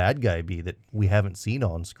would the bad guy be that we haven't seen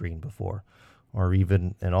on screen before, or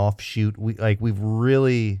even an offshoot? We've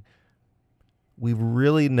really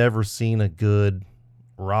never seen a good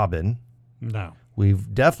Robin. No,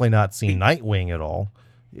 we've definitely not seen Nightwing at all.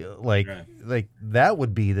 Like that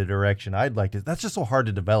would be the direction I'd like to. That's just so hard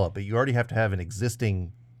to develop, but you already have to have an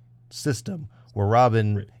existing system where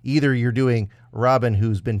Robin, either you're doing Robin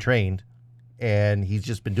who's been trained and he's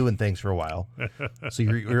just been doing things for a while, so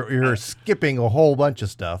you're skipping a whole bunch of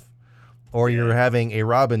stuff, or you're having a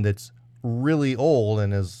Robin that's really old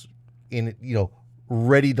and is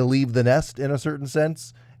ready to leave the nest in a certain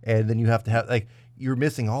sense, and then you have to have you're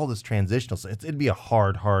missing all this transitional. So it'd be a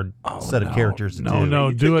hard set of characters to do.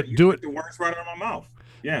 No, do it. The words right out of my mouth.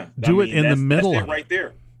 Yeah, do it in the middle of it. Right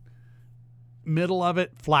there. Middle of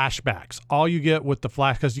it, flashbacks. All you get with the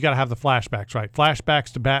flash, because you got to have the flashbacks, right?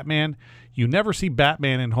 Flashbacks to Batman. You never see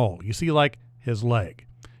Batman in whole. You see like his leg,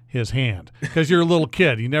 his hand, because you're a little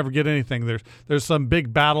kid. You never get anything. There's some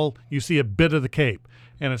big battle. You see a bit of the cape,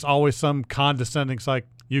 and it's always some condescending. It's like,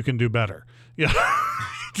 you can do better. Yeah.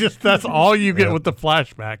 Just that's all you get with the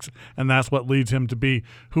flashbacks, and that's what leads him to be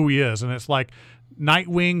who he is. And it's like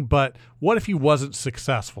Nightwing, but what if he wasn't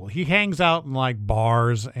successful? He hangs out in like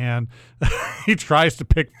bars and he tries to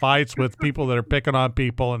pick fights with people that are picking on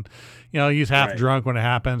people, and he's half drunk when it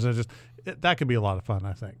happens, and that could be a lot of fun,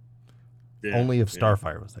 I think. Yeah, only if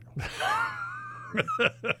Starfire was there.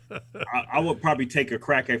 I would probably take a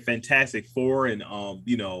crack at Fantastic Four and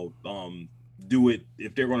do it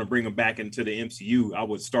if they're going to bring them back into the MCU. I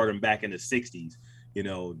would start them back in the 60s.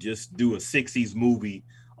 Just do a 60s movie.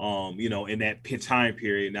 In that time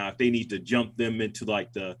period. Now, if they need to jump them into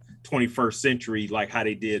like the 21st century, like how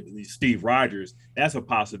they did Steve Rogers, that's a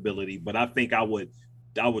possibility. But I think I would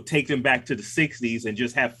take them back to the 60s and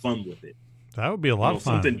just have fun with it. That would be a lot of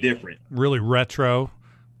fun. Something different. Really retro.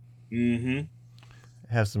 Mm-hmm.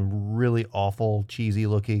 Have some really awful, cheesy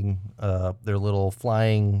looking, their little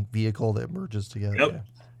flying vehicle that merges together. Yep. Yeah.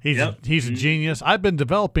 He's a genius. I've been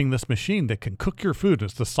developing this machine that can cook your food.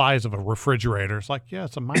 It's the size of a refrigerator. It's like, yeah,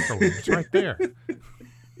 it's a microwave. It's right there.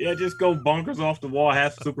 Yeah, just go bonkers off the wall.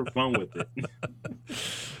 Have super fun with it.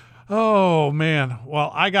 Oh, man. Well,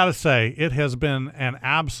 I got to say, it has been an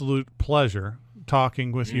absolute pleasure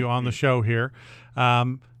talking with you on the show here.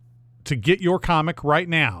 To get your comic right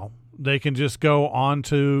now, they can just go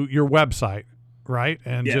onto your website, right?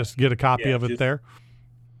 And just get a copy of it there.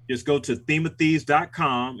 Just go to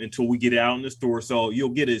themeofthieves.com until we get it out in the store. So you'll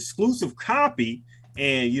get an exclusive copy.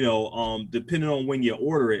 And, depending on when you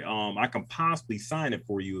order it, I can possibly sign it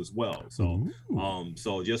for you as well. So,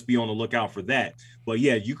 so just be on the lookout for that. But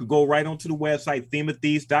yeah, you could go right onto the website,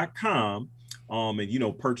 themeofthieves.com,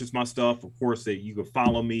 and, purchase my stuff. Of course, you can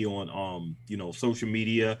follow me on, social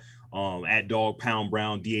media, at Dog Pound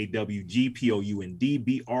Brown,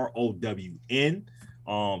 DAWGPOUNDBROWN.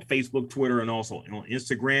 Facebook, Twitter, and also on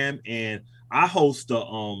Instagram. And I host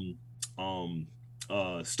a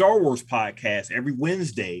Star Wars podcast every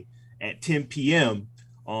Wednesday at 10 p.m.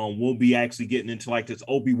 We'll be actually getting into like this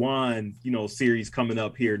Obi-Wan, series coming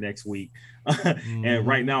up here next week. And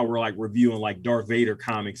right now we're like reviewing like Darth Vader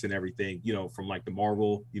comics and everything, from like the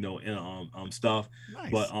Marvel, stuff.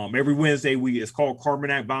 Nice. But every Wednesday it's called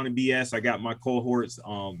Carbonac Bound and BS. I got my cohorts,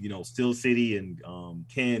 Steel City and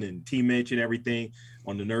Ken and T Mitch and everything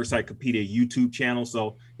on the Nerdcyclopedia YouTube channel.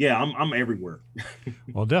 So yeah, I'm everywhere.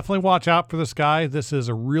 Well, definitely watch out for this guy. This is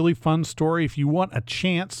a really fun story. If you want a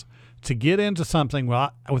chance to get into something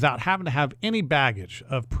without having to have any baggage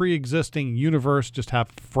of pre-existing universe, just have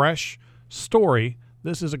fresh story,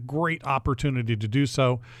 this is a great opportunity to do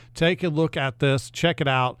so. Take a look at this, check it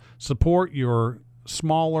out, support your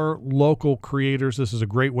smaller local creators. This is a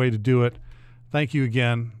great way to do it. Thank you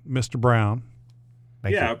again, Mr. Brown.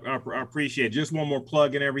 Thank you. I appreciate it. Just one more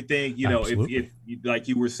plug and everything. If like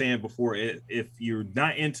you were saying before, if you're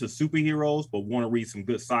not into superheroes but want to read some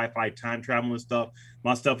good sci-fi time traveling stuff,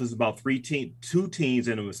 my stuff is about two teens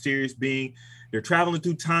and a mysterious being. They're traveling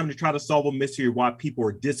through time to try to solve a mystery of why people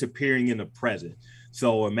are disappearing in the present.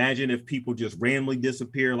 So imagine if people just randomly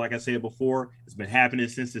disappear. Like I said before, it's been happening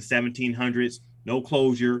since the 1700s. No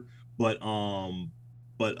closure, but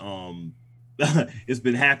it's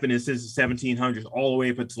been happening since the 1700s all the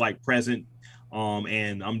way up to like present.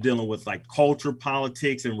 And I'm dealing with like culture,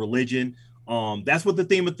 politics, and religion. That's what the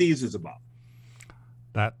Theme of Thieves is about.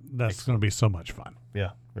 That's going to be so much fun.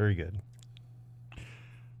 Yeah, very good.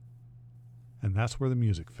 And that's where the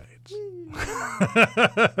music fades.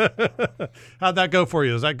 How'd that go for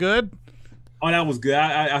you? Is that good? Oh, that was good.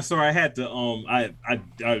 I sorry, I had to I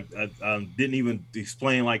didn't even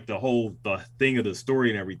explain like the thing of the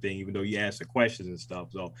story and everything, even though you asked the questions and stuff.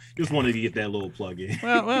 So just wanted to get that little plug in.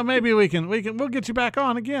 well, maybe we'll get you back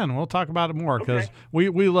on again. We'll talk about it more because we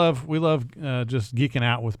love just geeking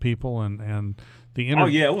out with people and the Oh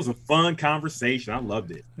yeah, it was a fun conversation. I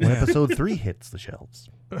loved it. When episode 3 hits the shelves.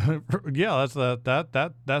 Yeah,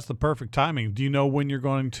 that's the perfect timing. Do you know when you're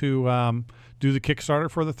going to do the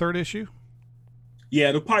Kickstarter for the 3rd issue? Yeah,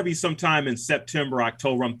 it'll probably be sometime in September,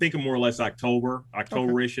 October. I'm thinking more or less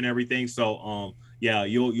October-ish and everything. So, yeah,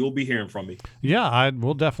 you'll be hearing from me. Yeah,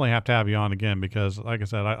 we'll definitely have to have you on again because, like I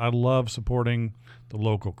said, I love supporting the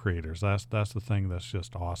local creators. That's the thing that's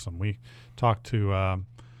just awesome. We talked to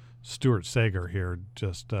Stuart Sager here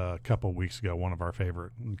just a couple of weeks ago, one of our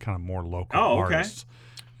favorite kind of more local artists,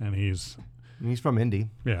 and he's from Indy.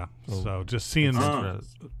 Yeah, so just seeing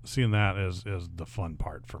that is the fun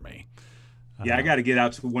part for me. Yeah, I got to get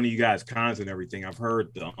out to one of you guys' cons and everything. I've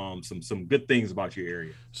heard some good things about your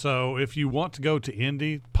area. So if you want to go to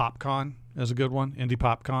Indy, PopCon is a good one. Indy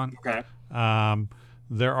PopCon. Okay.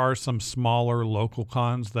 There are some smaller local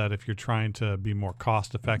cons that if you're trying to be more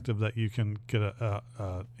cost effective that you can get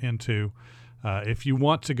into. If you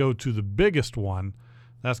want to go to the biggest one,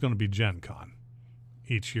 that's going to be Gen Con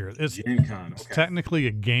each year. It's Gen Con. Okay. Technically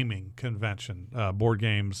a gaming convention, board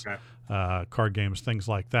games, card games, things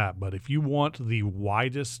like that. But if you want the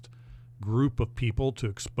widest group of people to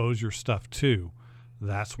expose your stuff to,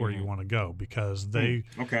 that's where you want to go, because they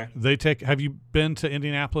Okay. they take. Have you been to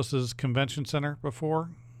Indianapolis's convention center before?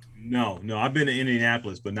 No, I've been to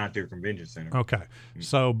Indianapolis, but not their convention center. Okay.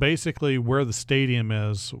 So basically where the stadium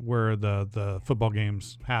is, where the football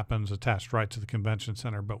games happens, attached right to the convention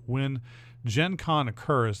center. But when Gen Con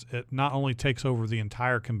occurs, it not only takes over the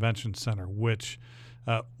entire convention center, which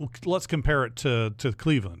let's compare it to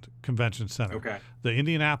Cleveland Convention Center. Okay. The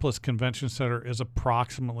Indianapolis Convention Center is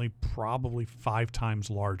probably 5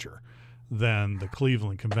 times larger than the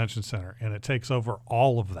Cleveland Convention Center, and it takes over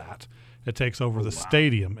all of that. It takes over the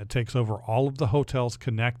stadium. It takes over all of the hotels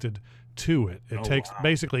connected to it. It takes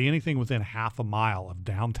basically anything within half a mile of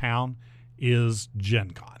downtown is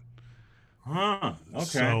Gen Con. Huh. Okay.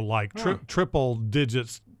 So like triple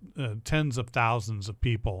digits, tens of thousands of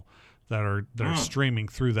people that are streaming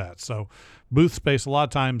through that. So booth space, a lot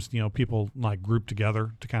of times, people like group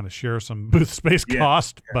together to kind of share some booth space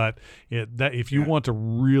cost. But if you want to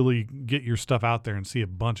really get your stuff out there and see a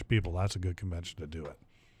bunch of people, that's a good convention to do it.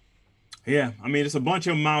 Yeah, I mean, it's a bunch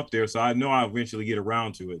of them out there, so I know I'll eventually get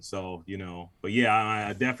around to it. So, but yeah,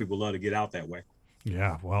 I definitely would love to get out that way.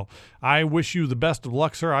 Yeah, well, I wish you the best of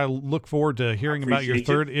luck, sir. I look forward to hearing about your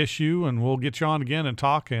third issue, and we'll get you on again and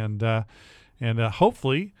talk, and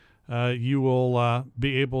hopefully you will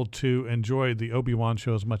be able to enjoy the Obi-Wan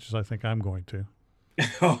show as much as I think I'm going to.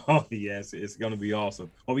 Oh, yes, it's going to be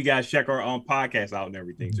awesome. Hope you guys check our podcast out and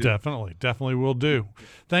everything, too. Definitely will do.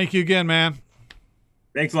 Thank you again, man.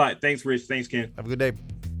 Thanks a lot. Thanks, Rich. Thanks, Ken. Have a good day.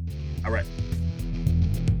 All right.